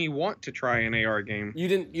makes me want to try an AR game. You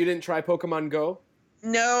didn't try Pokemon Go?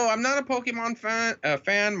 No, I'm not a Pokemon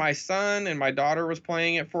fan. My son and my daughter was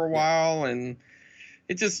playing it for a while, and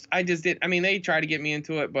I just did. I mean, they tried to get me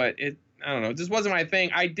into it, but I don't know, it just wasn't my thing.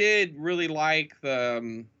 I did really like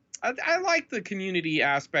I like the community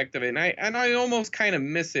aspect of it, and I almost kind of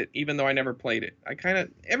miss it, even though I never played it.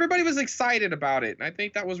 Everybody was excited about it, and I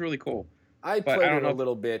think that was really cool. I played it a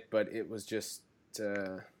little bit, but it was just,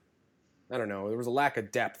 I don't know, there was a lack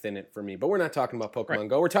of depth in it for me. But we're not talking about Pokemon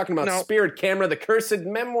Go. We're talking about Spirit Camera, the Cursed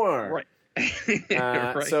Memoir. Right.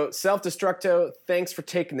 Right. So, Self-Destructo, thanks for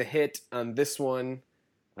taking the hit on this one.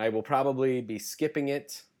 I will probably be skipping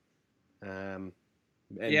it. And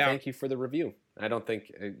thank you for the review. I don't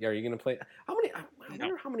think, are you going to play? I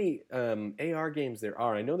wonder how many AR games there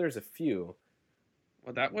are. I know there's a few.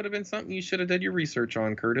 Well, that would have been something you should have done your research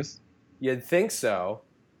on, Curtis. You'd think so,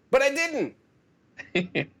 but I didn't.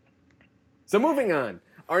 So moving on.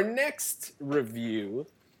 Our next review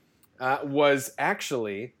was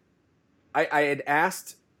actually, I had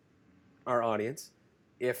asked our audience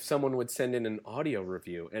if someone would send in an audio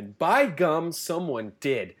review, and by gum, someone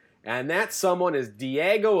did. And that someone is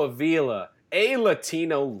Diego Avila, a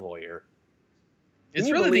Latino lawyer.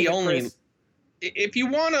 It's really the only... Chris? If you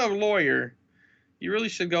want a lawyer, you really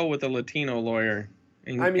should go with a Latino lawyer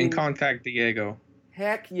and contact Diego.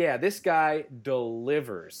 Heck yeah, this guy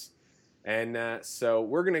delivers. And so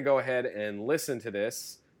we're going to go ahead and listen to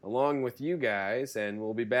this along with you guys, and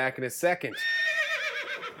we'll be back in a second.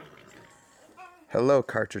 Hello,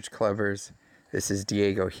 Cartridge Clovers. This is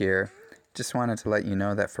Diego here. Just wanted to let you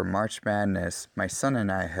know that for March Madness, my son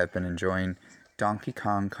and I have been enjoying Donkey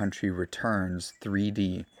Kong Country Returns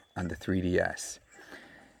 3D on the 3DS.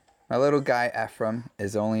 My little guy Ephraim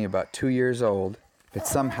is only about 2 years old, but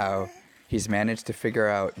somehow he's managed to figure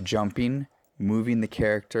out jumping, moving the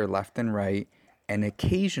character left and right, and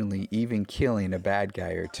occasionally even killing a bad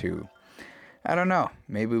guy or two. I don't know,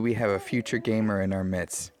 maybe we have a future gamer in our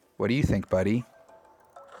midst. What do you think, buddy?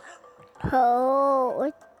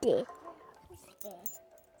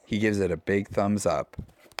 He gives it a big thumbs up.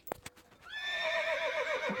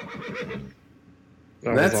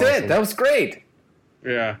 That's was awesome. it. That was great.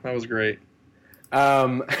 Yeah, that was great.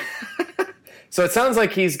 So it sounds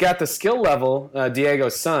like he's got the skill level,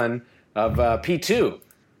 Diego's son, of P2.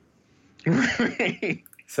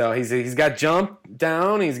 So he's got jump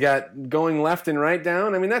down, he's got going left and right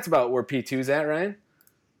down. I mean, that's about where P2's at, right?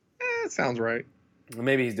 That sounds right. Or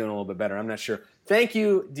maybe he's doing a little bit better. I'm not sure. Thank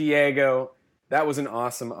you, Diego. That was an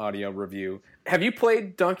awesome audio review. Have you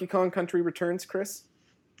played Donkey Kong Country Returns, Chris?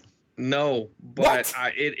 No, but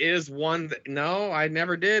it is one that, no, I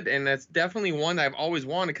never did, and that's definitely one that I've always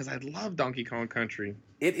wanted because I love Donkey Kong Country.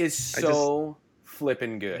 It is so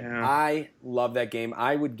flippin' good. Yeah. I love that game.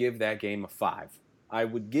 I would give that game a 5. I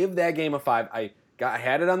would give that game a 5. I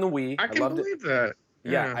had it on the Wii. I can believe that.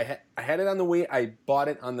 Yeah, I had it on the Wii. I bought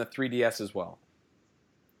it on the 3DS as well.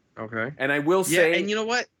 Okay. And I will say... Yeah, and you know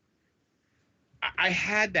what? I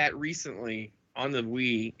had that recently on the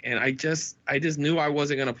Wii, and I just knew I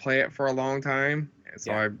wasn't going to play it for a long time, and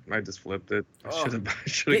so I just flipped it. I should have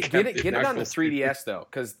kept it. Get it on the 3DS, though,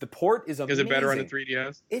 because the port is amazing. Is it better on the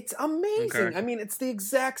 3DS? It's amazing. Okay. I mean, it's the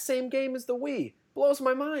exact same game as the Wii. Blows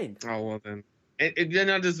my mind. Oh, well then.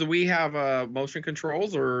 Now, does the Wii have motion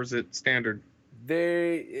controls, or is it standard?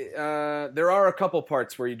 There are a couple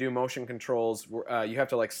parts where you do motion controls. You have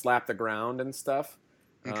to like slap the ground and stuff.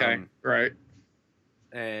 Okay, right.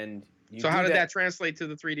 And so how did that translate to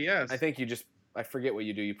the 3DS? I think I forget what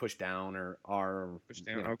you do. You push down or R. Or, push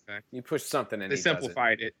down. Okay. You push something and they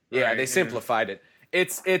simplified it. Yeah, right, they simplified it.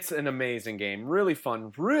 It's an amazing game. Really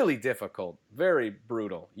fun. Really difficult. Very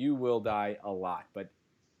brutal. You will die a lot, but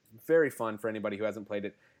very fun for anybody who hasn't played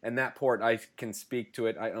it. And that port, I can speak to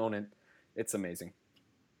it. I own it. It's amazing.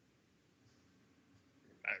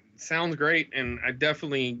 Sounds great, and I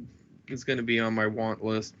definitely is going to be on my want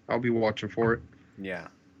list. I'll be watching for it. Yeah.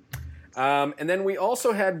 And then we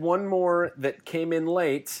also had one more that came in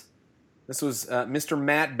late. This was Mr.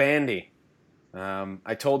 Matt Bandy.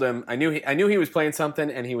 I told him I knew he was playing something,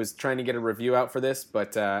 and he was trying to get a review out for this,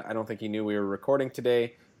 but I don't think he knew we were recording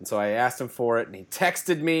today, and so I asked him for it, and he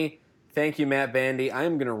texted me. Thank you, Matt Bandy. I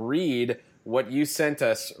am going to read what you sent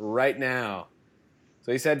us right now.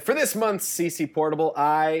 So he said, for this month's CC Portable,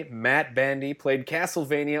 I, Matt Bandy, played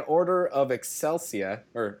Castlevania Order of Ecclesia.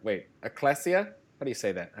 Ecclesia? How do you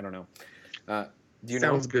say that? I don't know. Do you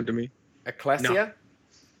know? Sounds good to me. Ecclesia?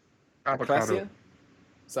 No. Ecclesia?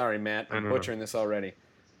 Sorry, Matt. I'm butchering this already.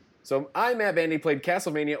 So I, Matt Bandy, played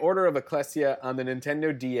Castlevania Order of Ecclesia on the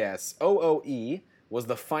Nintendo DS. OOE was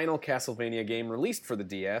the final Castlevania game released for the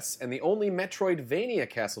DS, and the only Metroidvania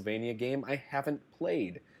Castlevania game I haven't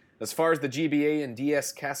played. As far as the GBA and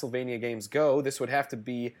DS Castlevania games go, this would have to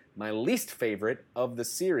be my least favorite of the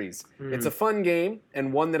series. It's a fun game,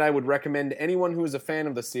 and one that I would recommend to anyone who is a fan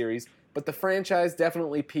of the series, but the franchise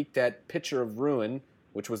definitely peaked at Pitcher of Ruin,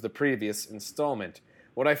 which was the previous installment.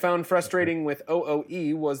 What I found frustrating with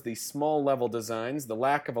OOE was the small level designs, the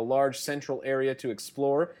lack of a large central area to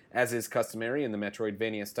explore, as is customary in the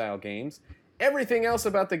Metroidvania-style games. Everything else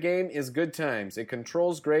about the game is good times. It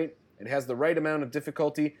controls great, it has the right amount of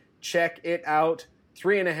difficulty. Check it out.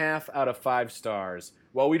 3.5 out of 5 stars.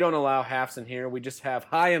 Well, we don't allow halves in here. We just have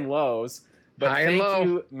high and lows. But thank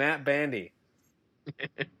you, Matt Bandy.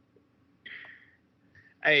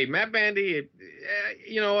 Hey, Matt Bandy,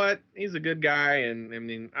 you know what? He's a good guy, and I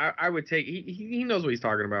mean, I would take. He knows what he's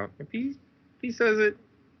talking about. If he says it,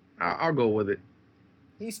 I'll go with it.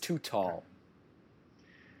 He's too tall.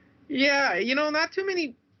 Yeah, not too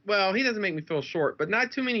many. Well, he doesn't make me feel short, but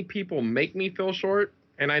not too many people make me feel short.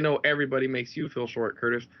 And I know everybody makes you feel short,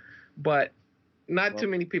 Curtis, but not too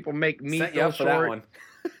many people make me feel short.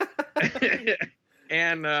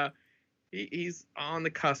 And he's on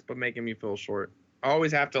the cusp of making me feel short. I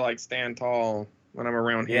always have to stand tall when I'm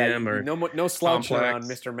around him. Or no slouching around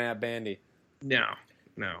Mr. Matt Bandy. No.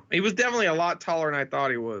 He was definitely a lot taller than I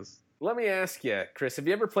thought he was. Let me ask you, Chris, have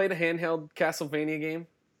you ever played a handheld Castlevania game?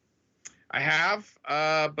 I have,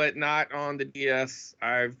 but not on the DS.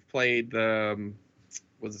 I've played the,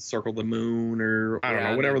 was it Circle the Moon or I don't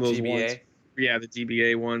know, whatever those GBA ones. Yeah, the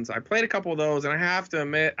GBA ones. I played a couple of those, and I have to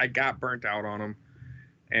admit, I got burnt out on them,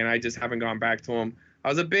 and I just haven't gone back to them. I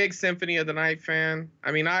was a big Symphony of the Night fan.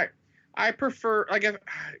 I mean, I prefer, if,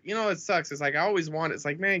 it sucks. It's I always want, it's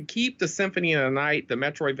man, keep the Symphony of the Night, the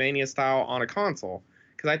Metroidvania style on a console,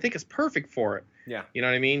 because I think it's perfect for it. Yeah. You know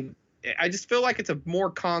what I mean? I just feel like it's a more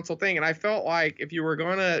console thing, and I felt like if you were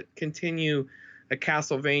going to continue a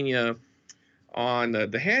Castlevania on the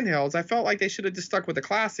handhelds, I felt like they should have just stuck with the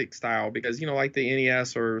classic style because, like the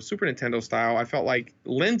NES or Super Nintendo style, I felt like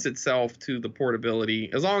lends itself to the portability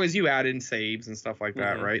as long as you add in saves and stuff like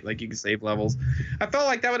that, right? Like you can save levels. I felt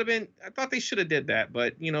like that would have been, I thought they should have did that,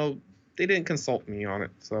 but, they didn't consult me on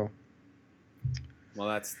it. So, Well,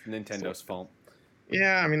 that's Nintendo's fault.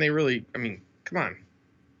 yeah, I mean, come on.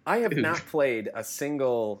 I have not played a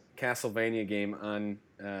single Castlevania game on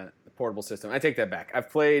the portable system. I take that back. I've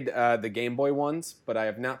played the Game Boy ones, but I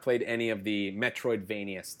have not played any of the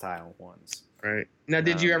Metroidvania style ones. Right. Now,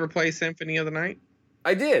 did you ever play Symphony of the Night?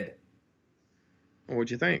 I did.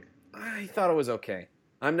 What'd you think? I thought it was okay.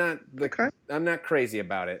 I'm not crazy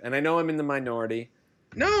about it, and I know I'm in the minority.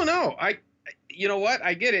 No. You know what?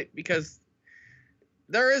 I get it, because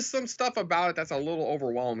there is some stuff about it that's a little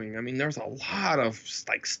overwhelming. I mean, there's a lot of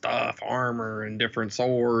like stuff, armor and different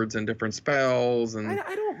swords and different spells, and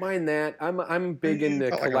I don't mind that. I'm big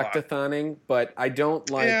into collectathoning, but I don't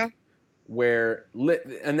like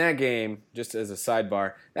and that game. Just as a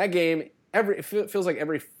sidebar, that game it feels like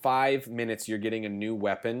every 5 minutes you're getting a new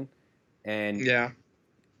weapon, and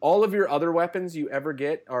all of your other weapons you ever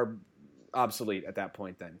get are obsolete at that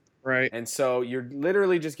point. Then. Right. And so you're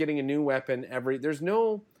literally just getting a new weapon there's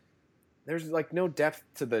like no depth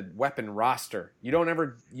to the weapon roster.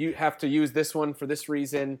 You have to use this one for this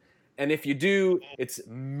reason, and if you do, it's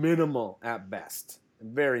minimal at best.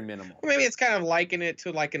 Very minimal. Maybe it's kind of liken it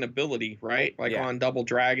to like an ability, right? Like on Double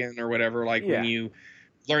Dragon or whatever, like when you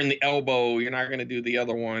learn the elbow, you're not going to do the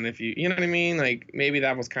other one if you know what I mean? Like maybe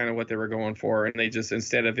that was kind of what they were going for, and they just,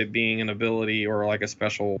 instead of it being an ability or like a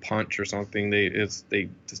special punch or something, they just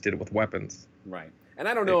did it with weapons. Right. And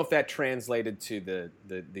I don't know if that translated to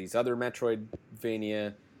these other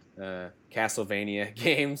Metroidvania, Castlevania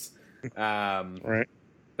games. Right.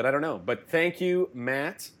 But I don't know. But thank you,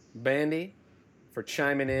 Matt Bandy, for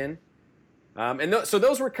chiming in. So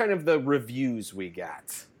those were kind of the reviews we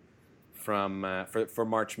got from for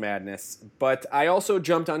March Madness. But I also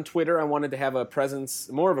jumped on Twitter. I wanted to have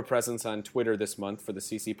more of a presence on Twitter this month for the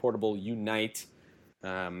CC Portable Unite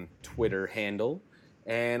Twitter handle.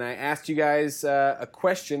 And I asked you guys a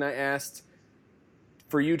question. I asked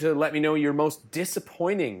for you to let me know your most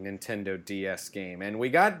disappointing Nintendo DS game. And we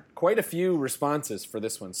got quite a few responses for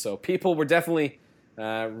this one. So people were definitely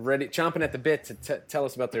ready, chomping at the bit to tell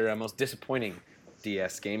us about their most disappointing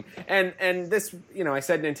DS game. And this, I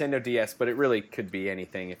said Nintendo DS, but it really could be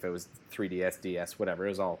anything if it was 3DS, DS, whatever. It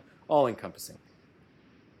was all encompassing.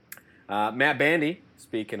 Matt Bandy,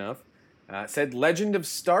 speaking of, said Legend of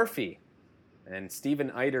Starfy. And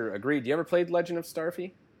Steven Eider agreed. You ever played Legend of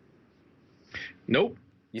Starfy? Nope.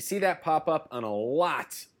 You see that pop up on a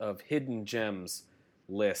lot of hidden gems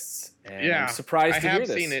lists. And I'm surprised to hear this.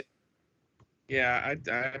 I have seen it. Yeah,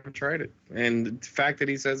 I haven't tried it. And the fact that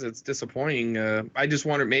he says it's disappointing, I just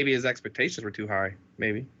wondered maybe his expectations were too high.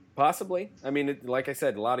 Maybe. Possibly. I mean, like I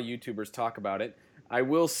said, a lot of YouTubers talk about it. I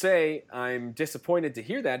will say I'm disappointed to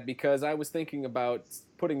hear that, because I was thinking about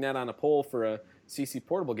putting that on a poll for a CC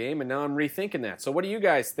Portable game, and now I'm rethinking that. So what do you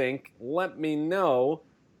guys think? Let me know.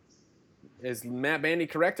 Is Matt Bandy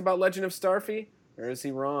correct about Legend of Starfy, or is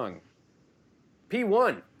he wrong?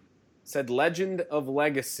 P1 said Legend of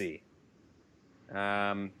Legacy.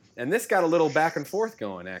 And this got a little back and forth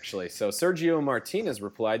going, actually. So Sergio Martinez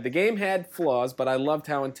replied, the game had flaws, but I loved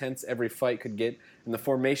how intense every fight could get, and the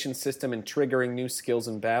formation system and triggering new skills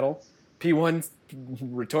in battle. P1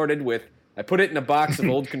 retorted with, I put it in a box of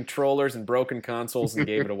old controllers and broken consoles and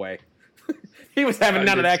gave it away. He was having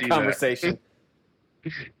none of that conversation.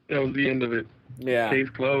 That was the end of it. Yeah. Case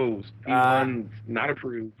closed. P1 not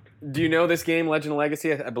approved. Do you know this game, Legend of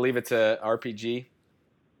Legacy? I believe it's a RPG.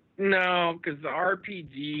 No, because the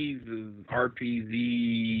RPGs is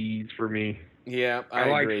RPGs for me. Yeah,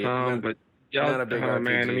 I agree. Like some, but not a big RPG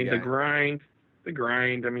man. I mean, guy. the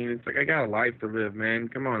grind. I mean, it's like I got a life to live, man.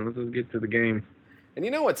 Come on, let's just get to the game. And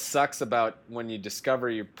you know what sucks about when you discover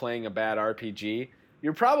you're playing a bad RPG?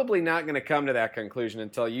 You're probably not going to come to that conclusion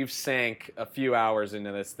until you've sank a few hours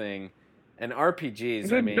into this thing. And RPGs,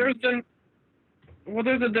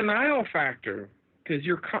 there's a denial factor, because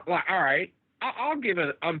you're like, all right. I'll give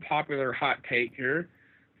an unpopular hot take here.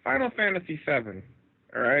 Final Fantasy VII.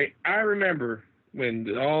 All right. I remember when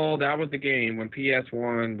that was the game when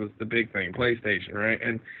PS1 was the big thing, PlayStation, right?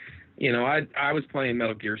 And I was playing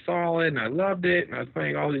Metal Gear Solid and I loved it, and I was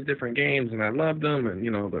playing all these different games and I loved them, and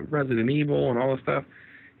the Resident Evil and all this stuff.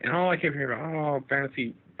 And all I kept hearing about,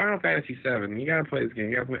 Final Fantasy VII. You gotta play this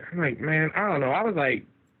game. I'm like, man, I don't know. I was like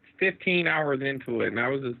 15 hours into it, and I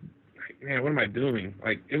was just, man, what am I doing?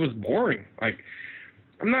 Like, it was boring. Like,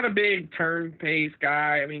 I'm not a big turn-based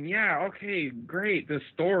guy. I mean, yeah, okay, great, the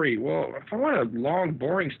story. Well, if I want a long,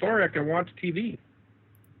 boring story, I can watch TV.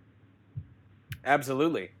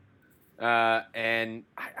 Absolutely. And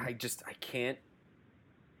I can't.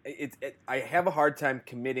 I have a hard time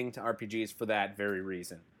committing to RPGs for that very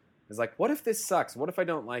reason. is like, what if this sucks? What if I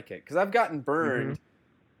don't like it? Because I've gotten burned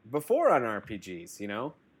before on RPGs, you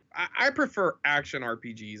know? I prefer action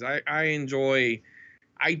RPGs.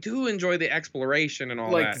 I do enjoy the exploration and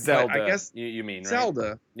all like that. Zelda, I guess you mean, right?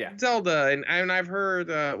 Zelda. Yeah. Zelda, and I've heard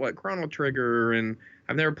Chrono Trigger, and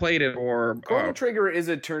I've never played it. Or Chrono Trigger is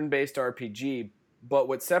a turn-based RPG, but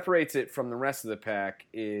what separates it from the rest of the pack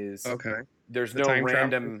is there's no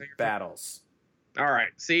random battles. All right.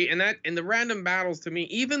 See, and the random battles to me,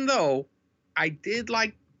 even though I did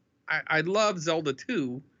I love Zelda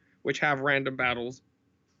 2, which have random battles,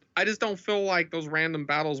 I just don't feel like those random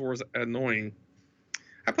battles were as annoying.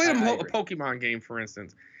 I played a Pokemon game, for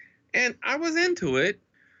instance, and I was into it,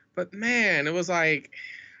 but man, it was like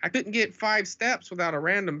I couldn't get 5 steps without a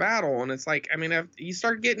random battle, and it's like, I mean, you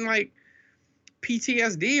start getting like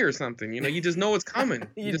PTSD or something, you know, you just know it's coming.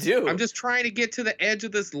 do. I'm just trying to get to the edge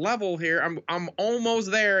of this level here. I'm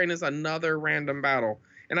almost there, and it's another random battle.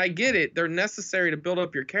 And I get it; they're necessary to build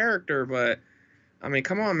up your character, but I mean,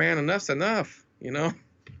 come on, man, enough's enough, you know?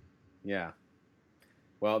 Yeah.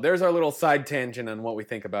 Well, there's our little side tangent on what we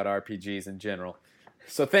think about RPGs in general.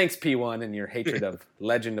 So thanks, P1, and your hatred of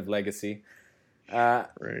Legend of Legacy.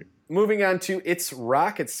 Right. Moving on to It's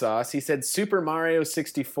Rocket Sauce. He said Super Mario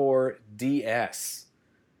 64 DS.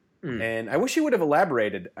 And I wish he would have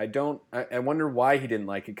elaborated. I wonder why he didn't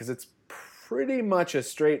like it, because it's pretty much a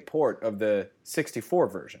straight port of the 64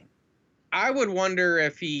 version. I would wonder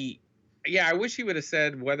if I wish he would have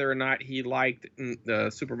said whether or not he liked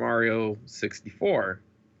the Super Mario 64.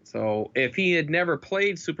 So if he had never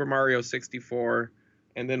played Super Mario 64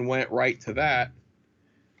 and then went right to that,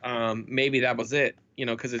 maybe that was it, you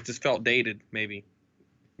know, because it just felt dated, maybe.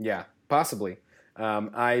 Yeah, possibly.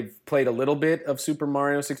 I've played a little bit of Super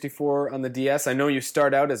Mario 64 on the DS. I know you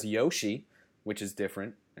start out as Yoshi, which is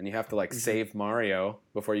different, and you have to save Mario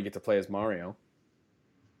before you get to play as Mario.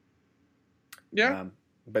 Yeah.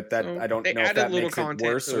 But I don't know if that makes it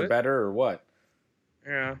worse or better or what.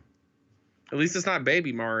 Yeah. At least it's not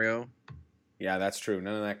Baby Mario. Yeah, that's true.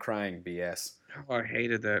 None of that crying BS. Oh, I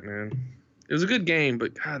hated that, man. It was a good game,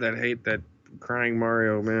 but God, I hate that crying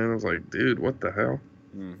Mario, man. I was like, dude, what the hell?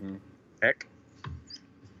 Mm-hmm. Heck.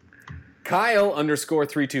 Kyle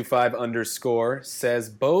 _325_ says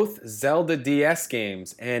both Zelda DS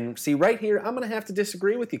games. And see, right here, I'm going to have to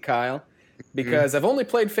disagree with you, Kyle, because I've only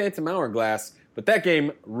played Phantom Hourglass, but that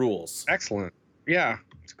game rules. Excellent. Yeah,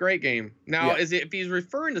 it's a great game. Now, if he's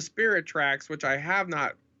referring to Spirit Tracks, which I have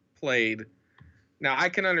not played, now I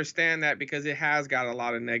can understand that because it has got a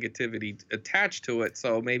lot of negativity attached to it,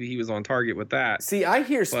 so maybe he was on target with that. See, I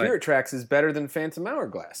hear Spirit Tracks is better than Phantom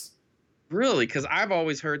Hourglass. Really? Because I've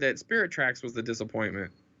always heard that Spirit Tracks was the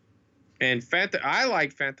disappointment. And I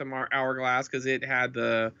like Phantom Hourglass because it had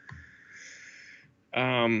the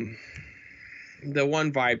one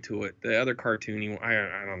vibe to it. The other cartoony,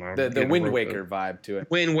 I don't know. The Wind Waker vibe to it.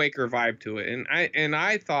 Wind Waker vibe to it. And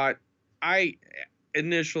I thought,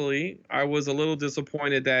 initially, I was a little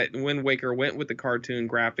disappointed that Wind Waker went with the cartoon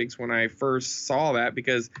graphics when I first saw that,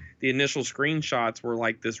 because the initial screenshots were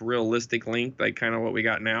like this realistic Link, like kind of what we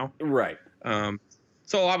got now. Right.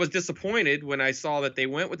 So I was disappointed when I saw that they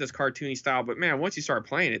went with this cartoony style. But man, once you start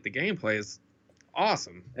playing it, the gameplay is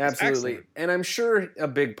awesome. Absolutely. And I'm sure a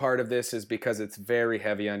big part of this is because it's very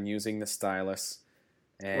heavy on using the stylus.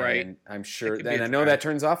 And right. I'm sure, and I know that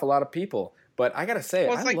turns off a lot of people. But I gotta say,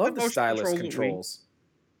 I love the stylus controls.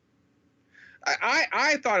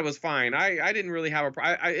 I thought it was fine. I didn't really have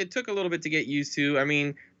it took a little bit to get used to. I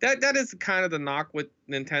mean, that is kind of the knock with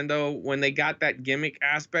Nintendo. When they got that gimmick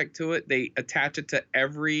aspect to it, they attach it to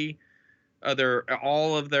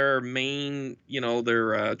all of their main,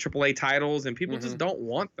 their AAA titles, and people just don't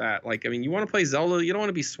want that. Like, I mean, you want to play Zelda, you don't want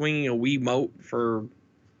to be swinging a Wiimote for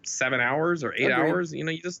 7 hours or 8 hours. You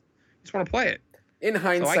just want to play it. In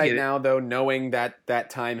hindsight now, though, knowing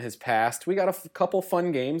that time has passed, we got a couple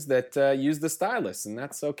fun games that use the stylus, and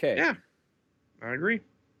that's okay. Yeah, I agree.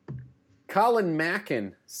 Colin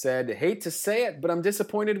Mackin said, hate to say it, but I'm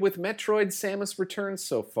disappointed with Metroid Samus Returns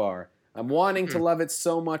so far. I'm wanting to love it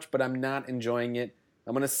so much, but I'm not enjoying it.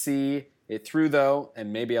 I'm going to see it through, though,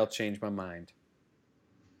 and maybe I'll change my mind.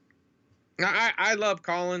 I love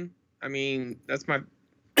Colin. I mean, that's my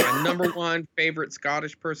number one favorite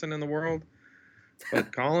Scottish person in the world.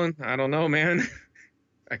 But Colin, I don't know, man.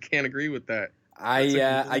 I can't agree with that.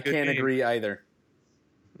 I can't agree either.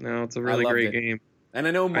 No, it's a really great game. And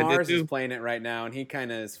I know Mars is playing it right now, and he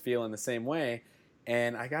kind of is feeling the same way.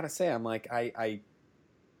 And I gotta say, I'm like, I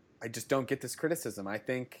just don't get this criticism. I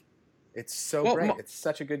think it's so great. It's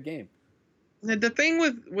such a good game. The thing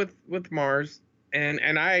with Mars,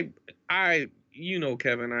 and I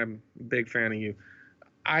Kevin, I'm a big fan of you.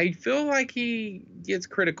 I feel like he gets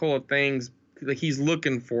critical of things. Like he's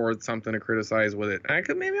looking for something to criticize with it.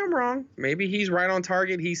 Maybe I'm wrong. Maybe he's right on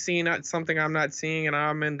target. He's seeing something I'm not seeing, and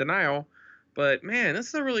I'm in denial. But man, this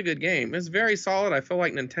is a really good game. It's very solid. I feel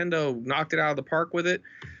like Nintendo knocked it out of the park with it.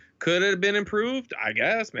 Could it have been improved? I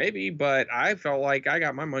guess, maybe. But I felt like I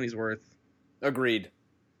got my money's worth. Agreed.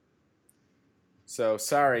 So,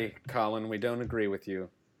 sorry, Colin, we don't agree with you.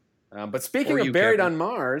 But speaking of Buried on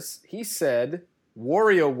Mars, he said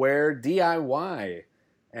WarioWare DIY.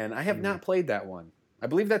 And I have not played that one. I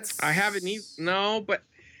believe that's... I haven't no, but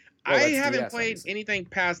I haven't played anything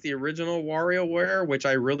past the original WarioWare, which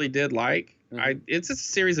I really did like. It's a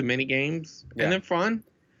series of mini games, and they're fun.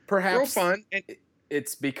 Perhaps real fun.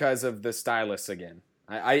 It's because of the stylus again.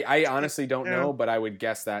 I honestly don't know, but I would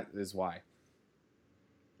guess that is why.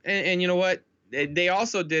 And you know what? They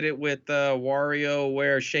also did it with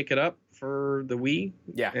WarioWare Shake It Up for the Wii.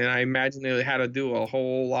 Yeah. And I imagine they had to do a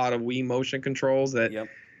whole lot of Wii motion controls that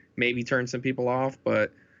maybe turned some people off.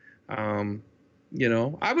 But, you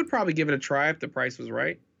know, I would probably give it a try if the price was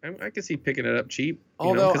right. I could see picking it up cheap.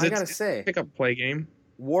 Although, I gotta say, pick up play game.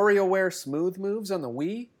 WarioWare Smooth Moves on the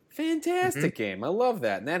Wii, fantastic game. I love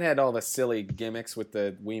that. And that had all the silly gimmicks with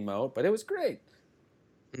the Wiimote, but it was great.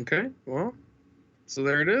 Okay, well, so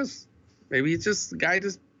there it is. Maybe it's just the guy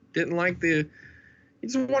just didn't like he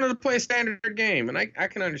just wanted to play a standard game, and I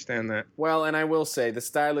can understand that. Well, and I will say, the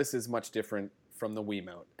stylus is much different from the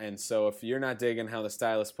Wiimote. And so if you're not digging how the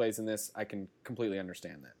stylus plays in this, I can completely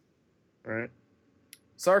understand that. All right.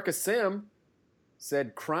 Sarka Sim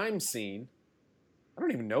said Crime Scene. I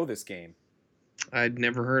don't even know this game. I'd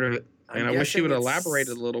never heard of it. And I wish you would elaborate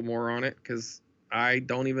a little more on it, because I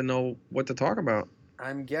don't even know what to talk about.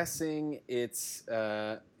 I'm guessing it's,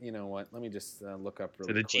 you know what? Let me just look up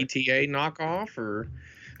really quick. Is it a GTA knockoff, or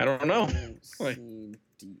I don't know.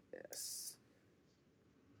 DS.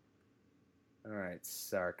 All right,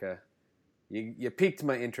 Sarka. You piqued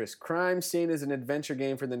my interest. Crime Scene is an adventure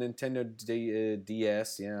game for the Nintendo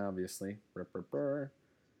DS. Yeah, obviously. There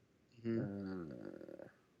you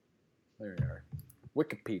are.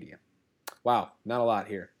 Wikipedia. Wow, not a lot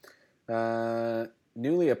here.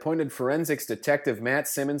 Newly appointed forensics detective Matt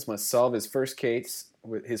Simmons must solve his first case,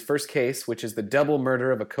 which is the double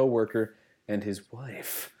murder of a coworker and his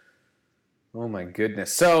wife. Oh my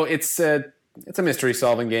goodness! So it's a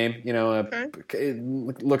mystery-solving game. You know,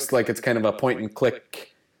 it looks like it's kind of a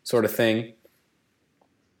point-and-click sort of thing.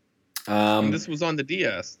 And this was on the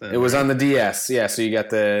DS. Then, it was on the DS. Yeah, so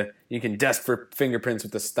you can dust for fingerprints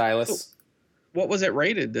with the stylus. So what was it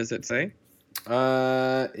rated? Does it say?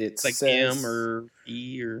 It's like says, M or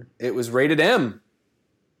E or... It was rated M.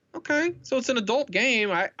 Okay, so it's an adult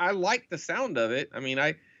game. I like the sound of it. I mean,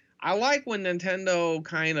 I like when Nintendo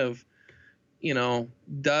kind of, you know,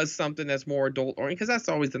 does something that's more adult oriented, because that's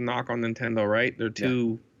always the knock on Nintendo, right? They're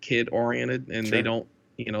too kid oriented, and they don't,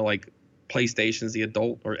 you know, like PlayStation's the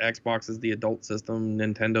adult, or Xbox is the adult system,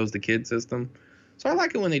 Nintendo's the kid system. So I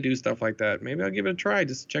like it when they do stuff like that. Maybe I'll give it a try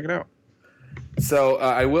just to check it out. So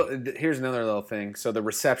I will. Here's another little thing. So the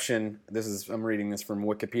reception. I'm reading this from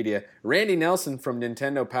Wikipedia. Randy Nelson from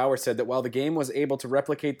Nintendo Power said that while the game was able to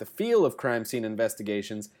replicate the feel of crime scene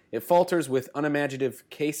investigations, it falters with unimaginative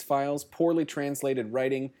case files, poorly translated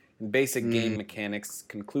writing, and basic game mechanics.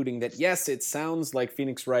 Concluding that yes, it sounds like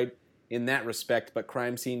Phoenix Wright in that respect, but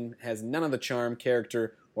Crime Scene has none of the charm,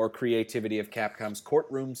 character, or creativity of Capcom's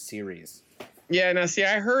Courtroom series. Yeah, now see,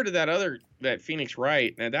 I heard of that Phoenix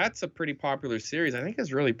Wright. Now that's a pretty popular series. I think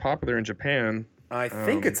it's really popular in Japan. I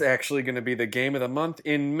think it's actually going to be the game of the month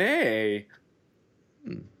in May.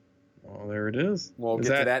 Well, there it is. We'll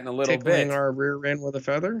get to that in a little bit. Tickling our rear end with a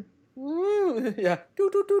feather? Yeah.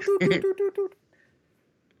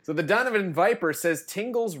 So the Donovan Viper says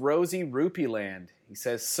Tingle's Rosy Rupee Land. He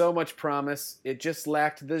says so much promise. It just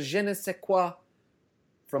lacked the je ne sais quoi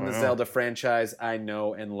from the Zelda franchise I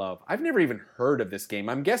know and love. I've never even heard of this game.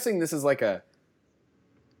 I'm guessing this is like a...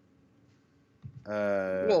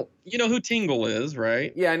 well, you know who Tingle is,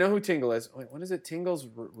 right? Yeah, I know who Tingle is. Wait, what is it? Tingle's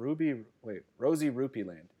Rosy Rupee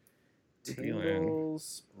Land.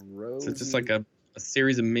 Tingle's Rosy... So it's just like a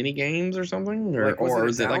series of mini games or something? Or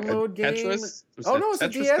is it like a Tetris? Oh, no, it's a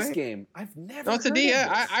DS game. I've never No, it's a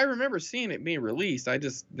DS. I remember seeing it being released. I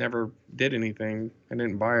just never did anything. I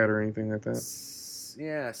didn't buy it or anything like that.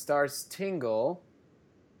 Yeah, stars Tingle.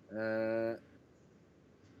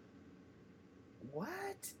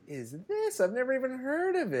 What is this? I've never even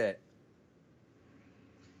heard of it.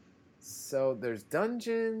 So there's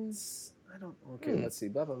dungeons. Okay, let's see.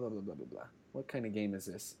 Blah, blah, blah, blah, blah, blah, blah. What kind of game is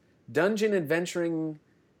this? Dungeon adventuring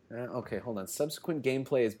Okay, hold on. Subsequent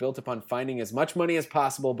gameplay is built upon finding as much money as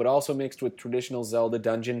possible, but also mixed with traditional Zelda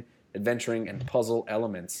dungeon, adventuring, and puzzle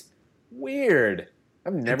elements. Weird.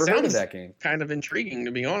 I've never heard of that game. Kind of intriguing,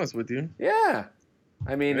 to be honest with you. Yeah.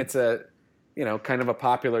 I mean, it's a, kind of a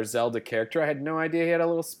popular Zelda character. I had no idea he had a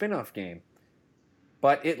little spin-off game.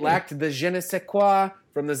 But it lacked the je ne sais quoi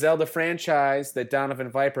from the Zelda franchise that Donovan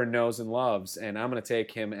Viper knows and loves, and I'm going to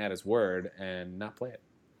take him at his word and not play it.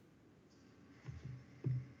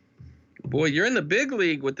 Boy, you're in the big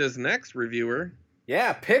league with this next reviewer.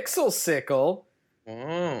 Yeah, Pixel Sickle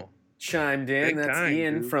chimed in. Big That's time,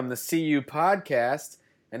 Ian dude. from the CU podcast,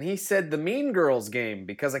 and he said the Mean Girls game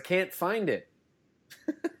because I can't find it.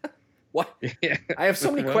 What? Yeah. I have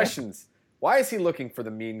so many Well, questions. Why is he looking for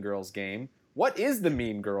the Mean Girls game? What is the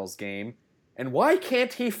Mean Girls game? And why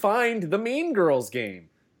can't he find the Mean Girls game?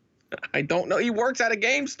 I don't know. He works at a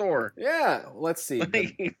game store. Yeah, let's see.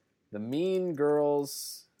 Like, The Mean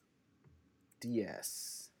Girls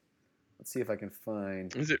DS. Let's see if I can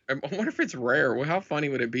find. I wonder if it's rare. Well, how funny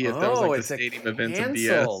would it be if that was like the it's a stadium events of DS?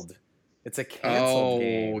 canceled. It's a canceled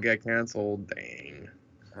game. Got canceled. Dang.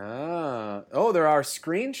 There are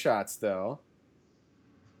screenshots though.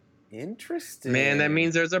 Interesting. Man, that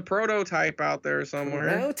means there's a prototype out there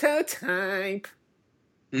somewhere. Prototype.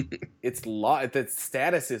 It's lost. The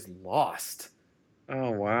status is lost.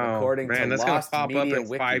 Oh wow. According to Man, that's Lost gonna pop up Media in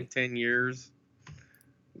Wiki. 5-10 years.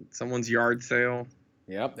 Someone's yard sale.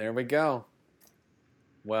 Yep, there we go.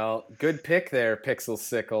 Well, good pick there, Pixel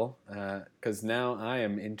Sickle, because now I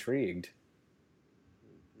am intrigued.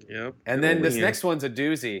 Yep. And then this Ian. next one's a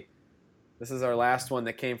doozy. This is our last one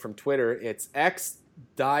that came from Twitter. It's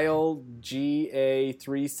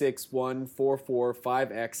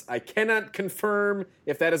XDialGA361445X. I cannot confirm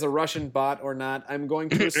if that is a Russian bot or not. I'm going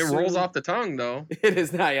to assume... It rolls off the tongue though. It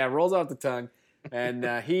is not, yeah, it rolls off the tongue.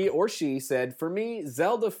 And he or she said, for me,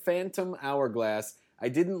 Zelda Phantom Hourglass. I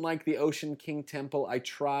didn't like the Ocean King Temple. I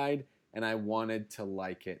tried, and I wanted to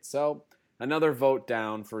like it. So, another vote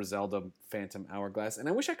down for Zelda Phantom Hourglass. And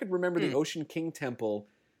I wish I could remember the Ocean King Temple.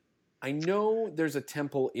 I know there's a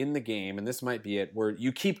temple in the game, and this might be it, where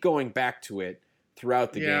you keep going back to it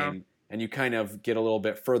throughout the game, and you kind of get a little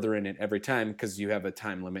bit further in it every time because you have a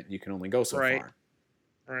time limit and you can only go so far.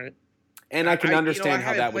 Right. And I can understand I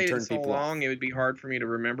how that would turn so people long, off. It would be hard for me to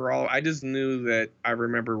remember all. I just knew that I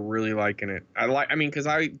remember really liking it. Because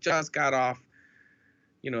I just got off,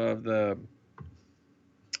 of the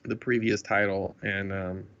previous title and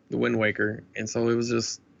the Wind Waker, and so it was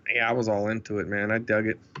just, I was all into it, man. I dug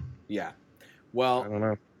it. Yeah. I Well, don't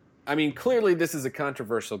know. I mean, clearly this is a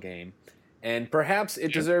controversial game, and perhaps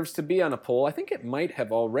it deserves to be on a poll. I think it might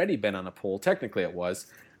have already been on a poll. Technically, it was.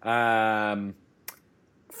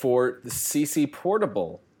 For the CC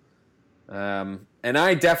Portable. And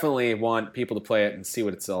I definitely want people to play it and see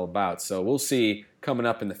what it's all about. So we'll see coming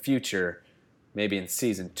up in the future. Maybe in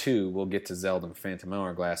Season 2, we'll get to Zelda Phantom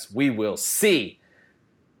Hourglass. We will see.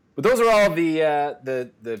 But those are all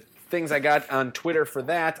the things I got on Twitter for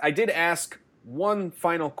that. I did ask one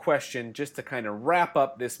final question just to kind of wrap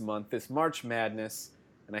up this month, this March Madness.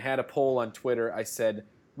 And I had a poll on Twitter. I said,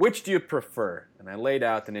 which do you prefer? And I laid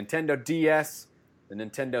out the Nintendo DS, the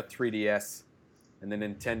Nintendo 3DS, and the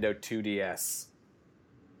Nintendo 2DS.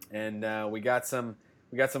 And we got some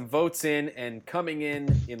votes in, and coming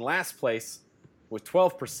in last place with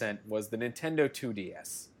 12% was the Nintendo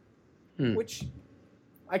 2DS, which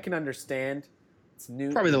I can understand. It's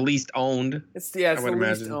new. Probably the least owned. It's the least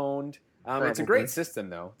imagine. owned. It's a Probably. great system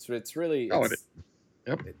though. It's really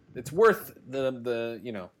Yep. it's worth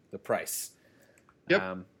the price.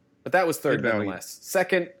 Yep. But that was third Good value. nonetheless.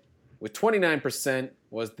 Second, with 29%,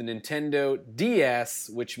 was the Nintendo DS,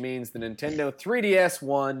 which means the Nintendo 3DS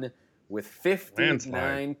won with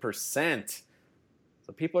 59%.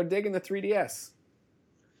 So people are digging the 3DS.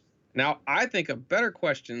 Now, I think a better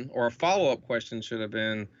question or a follow-up question should have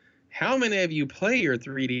been, how many of you play your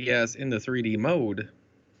 3DS in the 3D mode?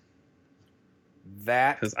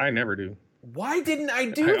 Because I never do. Why didn't I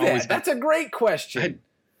do that? That's a great question.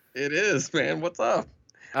 It is, man. What's up?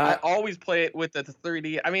 I always play it with the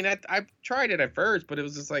 3D. I mean, I tried it at first, but it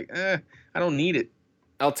was just like, I don't need it.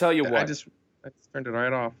 I'll tell you what. I just turned it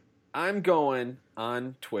right off. I'm going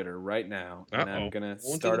on Twitter right now, and I'm going to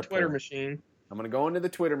start a Twitter poll. machine. I'm going to go into the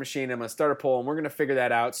Twitter machine. I'm going to start a poll, and we're going to figure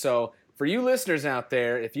that out. So for you listeners out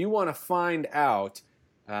there, if you want to find out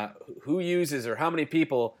who uses or how many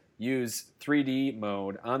people use 3D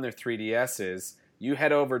mode on their 3DSs, you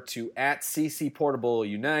head over to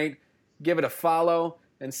 @CCPortableUnite, give it a follow,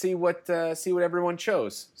 and see what everyone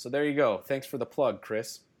chose. So there you go. Thanks for the plug,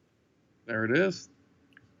 Chris. There it is.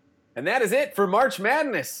 And that is it for March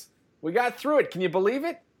Madness. We got through it. Can you believe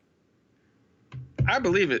it? I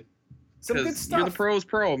believe it. Some good 'Cause stuff. You're the pros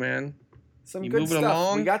pro, man. Some You good moving stuff.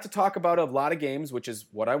 along? We got to talk about a lot of games, which is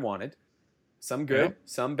what I wanted. Some good, Yep.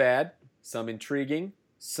 some bad, some intriguing,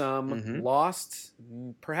 some Mhm. lost,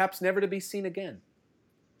 perhaps never to be seen again.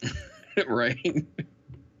 Right.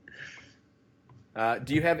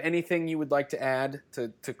 Do you have anything you would like to add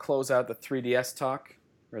to close out the 3DS talk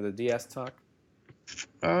or the DS talk?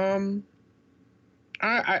 I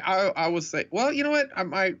would say, well, you know what?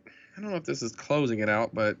 I don't know if this is closing it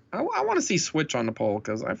out, but I want to see Switch on the poll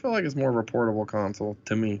because I feel like it's more of a portable console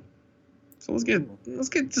to me. So let's get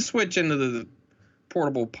the Switch into the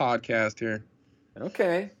portable podcast here.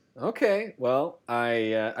 Okay. Well,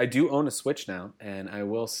 I do own a Switch now, and I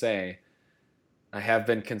will say I have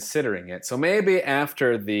been considering it. So maybe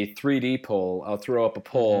after the 3D poll, I'll throw up a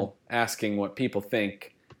poll asking what people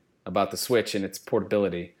think about the Switch and its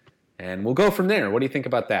portability, and we'll go from there. What do you think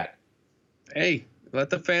about that? Hey, let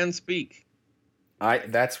the fans speak.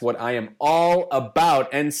 That's what I am all about.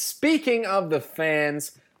 And speaking of the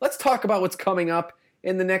fans, let's talk about what's coming up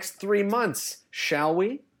in the next 3 months, shall we?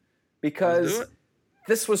 Let's do Because it.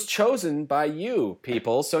 this was chosen by you,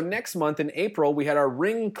 people. So next month in April, we had our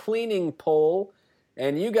ring cleaning poll,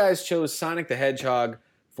 and you guys chose Sonic the Hedgehog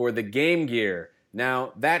for the Game Gear.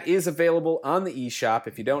 Now, that is available on the eShop.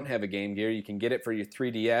 If you don't have a Game Gear, you can get it for your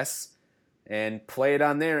 3DS and play it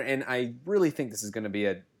on there. And I really think this is going to be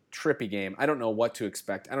a trippy game. I don't know what to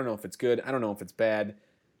expect. I don't know if it's good. I don't know if it's bad.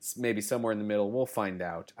 It's maybe somewhere in the middle. We'll find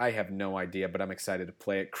out. I have no idea, but I'm excited to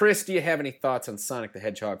play it. Chris, do you have any thoughts on Sonic the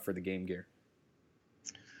Hedgehog for the Game Gear?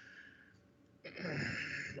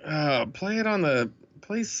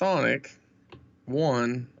 Play Sonic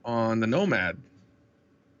 1 on the Nomad.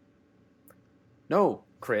 No,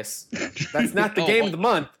 Chris. That's not the game of the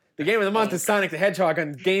month. The game of the month is Sonic the Hedgehog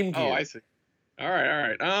on Game Gear. Oh, I see. All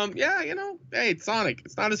right. Yeah, hey, it's Sonic.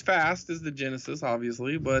 It's not as fast as the Genesis,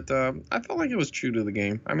 obviously, but I felt like it was true to the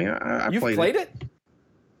game. I mean, I You've played played it?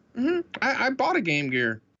 Mm-hmm. I bought a Game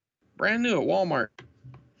Gear, brand new at Walmart.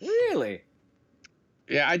 Really?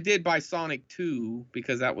 Yeah, I did buy Sonic 2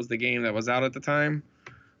 because that was the game that was out at the time.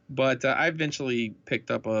 But I eventually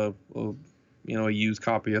picked up a used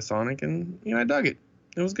copy of Sonic, and I dug it.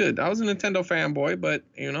 It was good. I was a Nintendo fanboy, but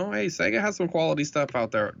hey, Sega has some quality stuff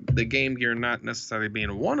out there. The Game Gear not necessarily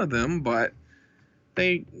being one of them, but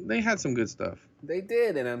they had some good stuff. They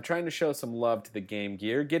did, and I'm trying to show some love to the Game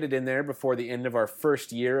Gear. Get it in there before the end of our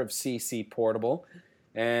first year of CC Portable.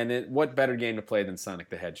 And what better game to play than Sonic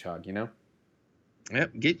the Hedgehog, you know?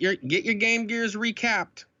 Yep. Get your Game Gears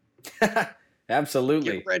recapped.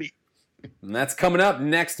 Absolutely. Get ready. And that's coming up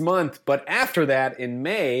next month. But after that, in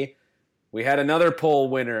May, we had another poll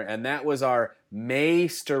winner, and that was our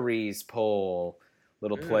Mysteries poll.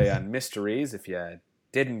 Little play on mysteries, if you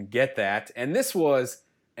didn't get that. And this was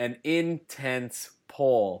an intense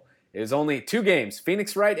poll. It was only 2 games,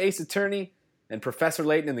 Phoenix Wright, Ace Attorney, and Professor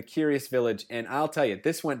Layton in the Curious Village. And I'll tell you,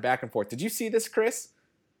 this went back and forth. Did you see this, Chris?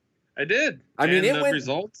 I did. I mean, and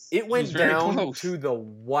it went down to the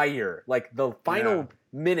wire. Like, the final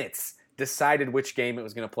minutes decided which game it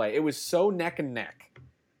was going to play. It was so neck and neck.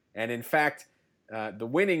 And in fact, the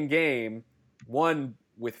winning game won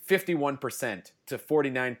with 51% to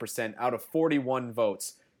 49% out of 41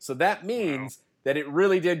 votes. So that means that it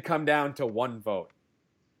really did come down to 1 vote.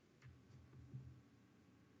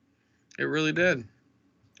 It really did.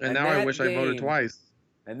 And now I wish I voted twice.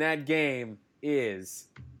 And that game is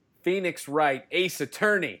Phoenix Wright, Ace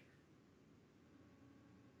Attorney.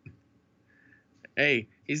 Hey,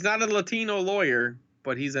 he's not a Latino lawyer,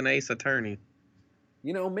 but he's an Ace Attorney.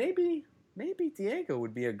 Maybe Diego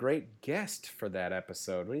would be a great guest for that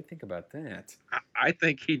episode. What do you think about that? I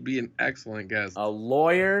think he'd be an excellent guest. A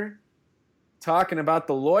lawyer talking about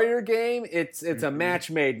the lawyer game. It's a match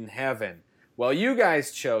made in heaven. Well, you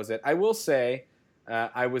guys chose it. I will say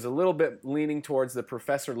I was a little bit leaning towards the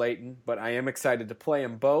Professor Layton, but I am excited to play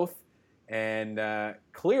them both. And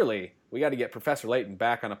clearly, we got to get Professor Layton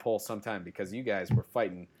back on a poll sometime because you guys were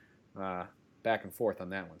fighting back and forth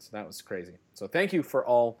on that one. So that was crazy. So thank you for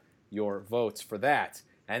all your votes for that.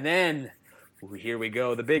 And then, here we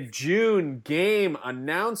go, the big June game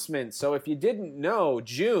announcement. So if you didn't know,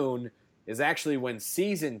 June is actually when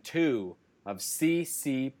Season 2 of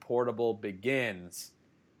CC Portable begins.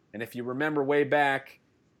 And if you remember way back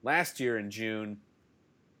last year in June,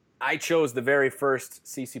 I chose the very first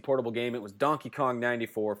CC Portable game. It was Donkey Kong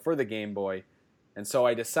 94 for the Game Boy. And so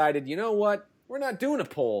I decided, you know what? We're not doing a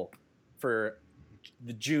poll for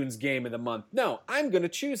the June's game of the month. No, I'm going to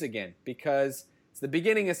choose again because it's the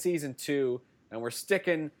beginning of Season 2, and we're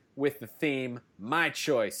sticking with the theme, my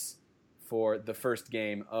choice, for the first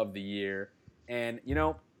game of the year. And,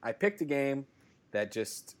 I picked a game that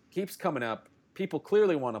just keeps coming up. People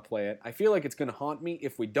clearly want to play it. I feel like it's going to haunt me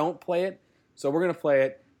if we don't play it. So we're going to play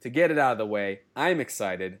it to get it out of the way. I'm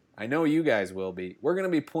excited. I know you guys will be. We're going to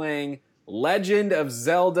be playing Legend of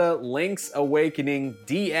Zelda Link's Awakening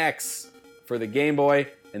DX for the Game Boy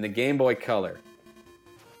and the Game Boy Color.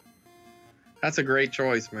 That's a great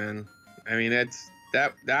choice, man. I mean,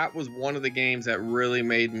 that was one of the games that really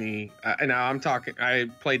made me. Now I'm talking. I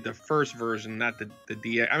played the first version, not the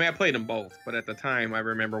DX. I mean, I played them both, but at the time, I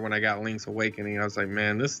remember when I got Link's Awakening, I was like,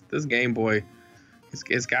 man, this Game Boy,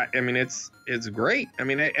 it's got. I mean, it's great. I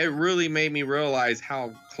mean, it really made me realize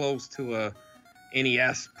how close to a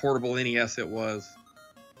NES, portable NES, it was.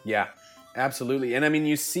 Yeah, absolutely. And I mean,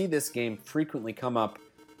 you see this game frequently come up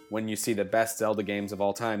when you see the best Zelda games of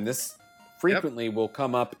all time. This frequently will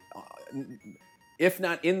come up, if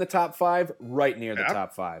not in the top 5, right near the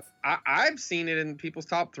top 5. I've seen it in people's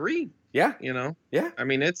top 3. Yeah. You know? Yeah. I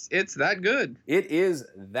mean, it's that good. It is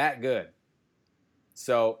that good.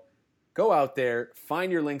 So go out there,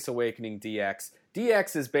 find your Link's Awakening DX.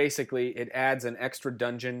 DX is basically, it adds an extra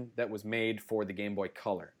dungeon that was made for the Game Boy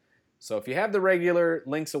Color. So if you have the regular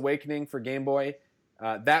Link's Awakening for Game Boy,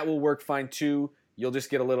 that will work fine too. You'll just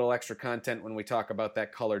get a little extra content when we talk about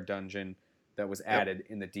that color dungeon that was added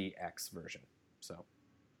in the DX version. So,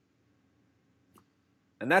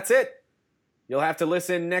 and that's it. You'll have to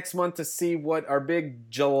listen next month to see what our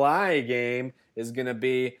big July game is going to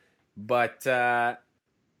be. But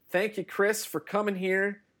thank you, Chris, for coming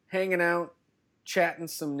here, hanging out, chatting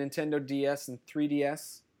some Nintendo DS and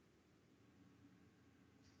 3DS.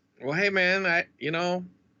 Well, hey, man,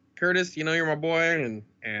 Curtis, you're my boy,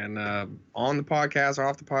 and on the podcast,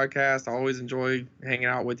 off the podcast, I always enjoy hanging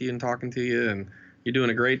out with you and talking to you, and you're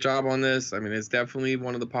doing a great job on this. I mean, it's definitely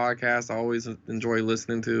one of the podcasts I always enjoy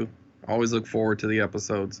listening to. I always look forward to the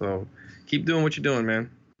episode, so keep doing what you're doing,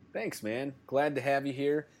 man. Thanks, man. Glad to have you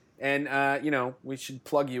here. And, we should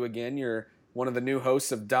plug you again. You're one of the new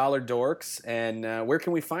hosts of Dollar Dorks, and where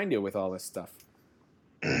can we find you with all this stuff?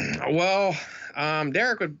 Well,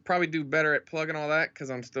 Derek would probably do better at plugging all that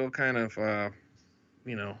because I'm still kind of,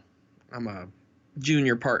 I'm a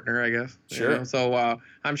junior partner, I guess. Sure. So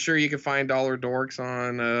I'm sure you can find Dollar Dorks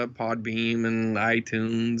on Podbeam and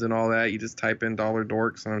iTunes and all that. You just type in Dollar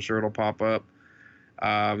Dorks and I'm sure it'll pop up.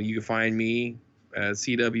 You can find me at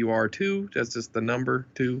CWR2. That's just the number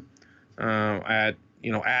 2 at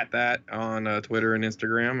that on Twitter and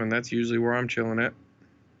Instagram, and that's usually where I'm chilling at.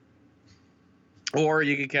 Or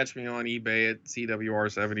you can catch me on eBay at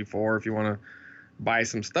CWR74 if you want to buy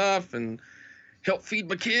some stuff and help feed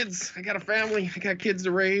my kids. I got a family. I got kids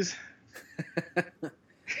to raise.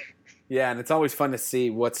 Yeah, and it's always fun to see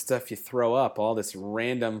what stuff you throw up. All this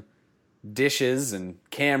random dishes and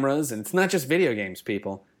cameras. And it's not just video games,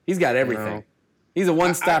 people. He's got everything. No. He's a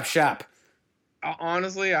one-stop shop.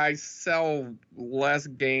 Honestly, I sell less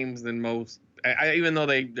games than most. Even though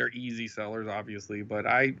they're easy sellers, obviously, but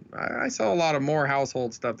I sell a lot of more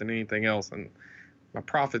household stuff than anything else, and my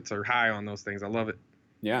profits are high on those things. I love it.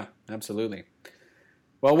 Yeah, absolutely.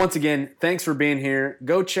 Well, once again, thanks for being here.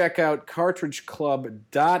 Go check out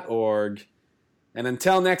cartridgeclub.org, and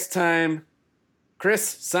until next time, Chris,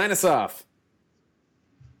 sign us off.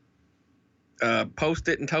 Post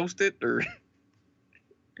it and toast it, or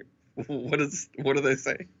what do they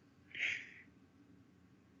say?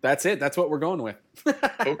 That's it. That's what we're going with.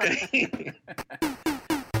 Okay.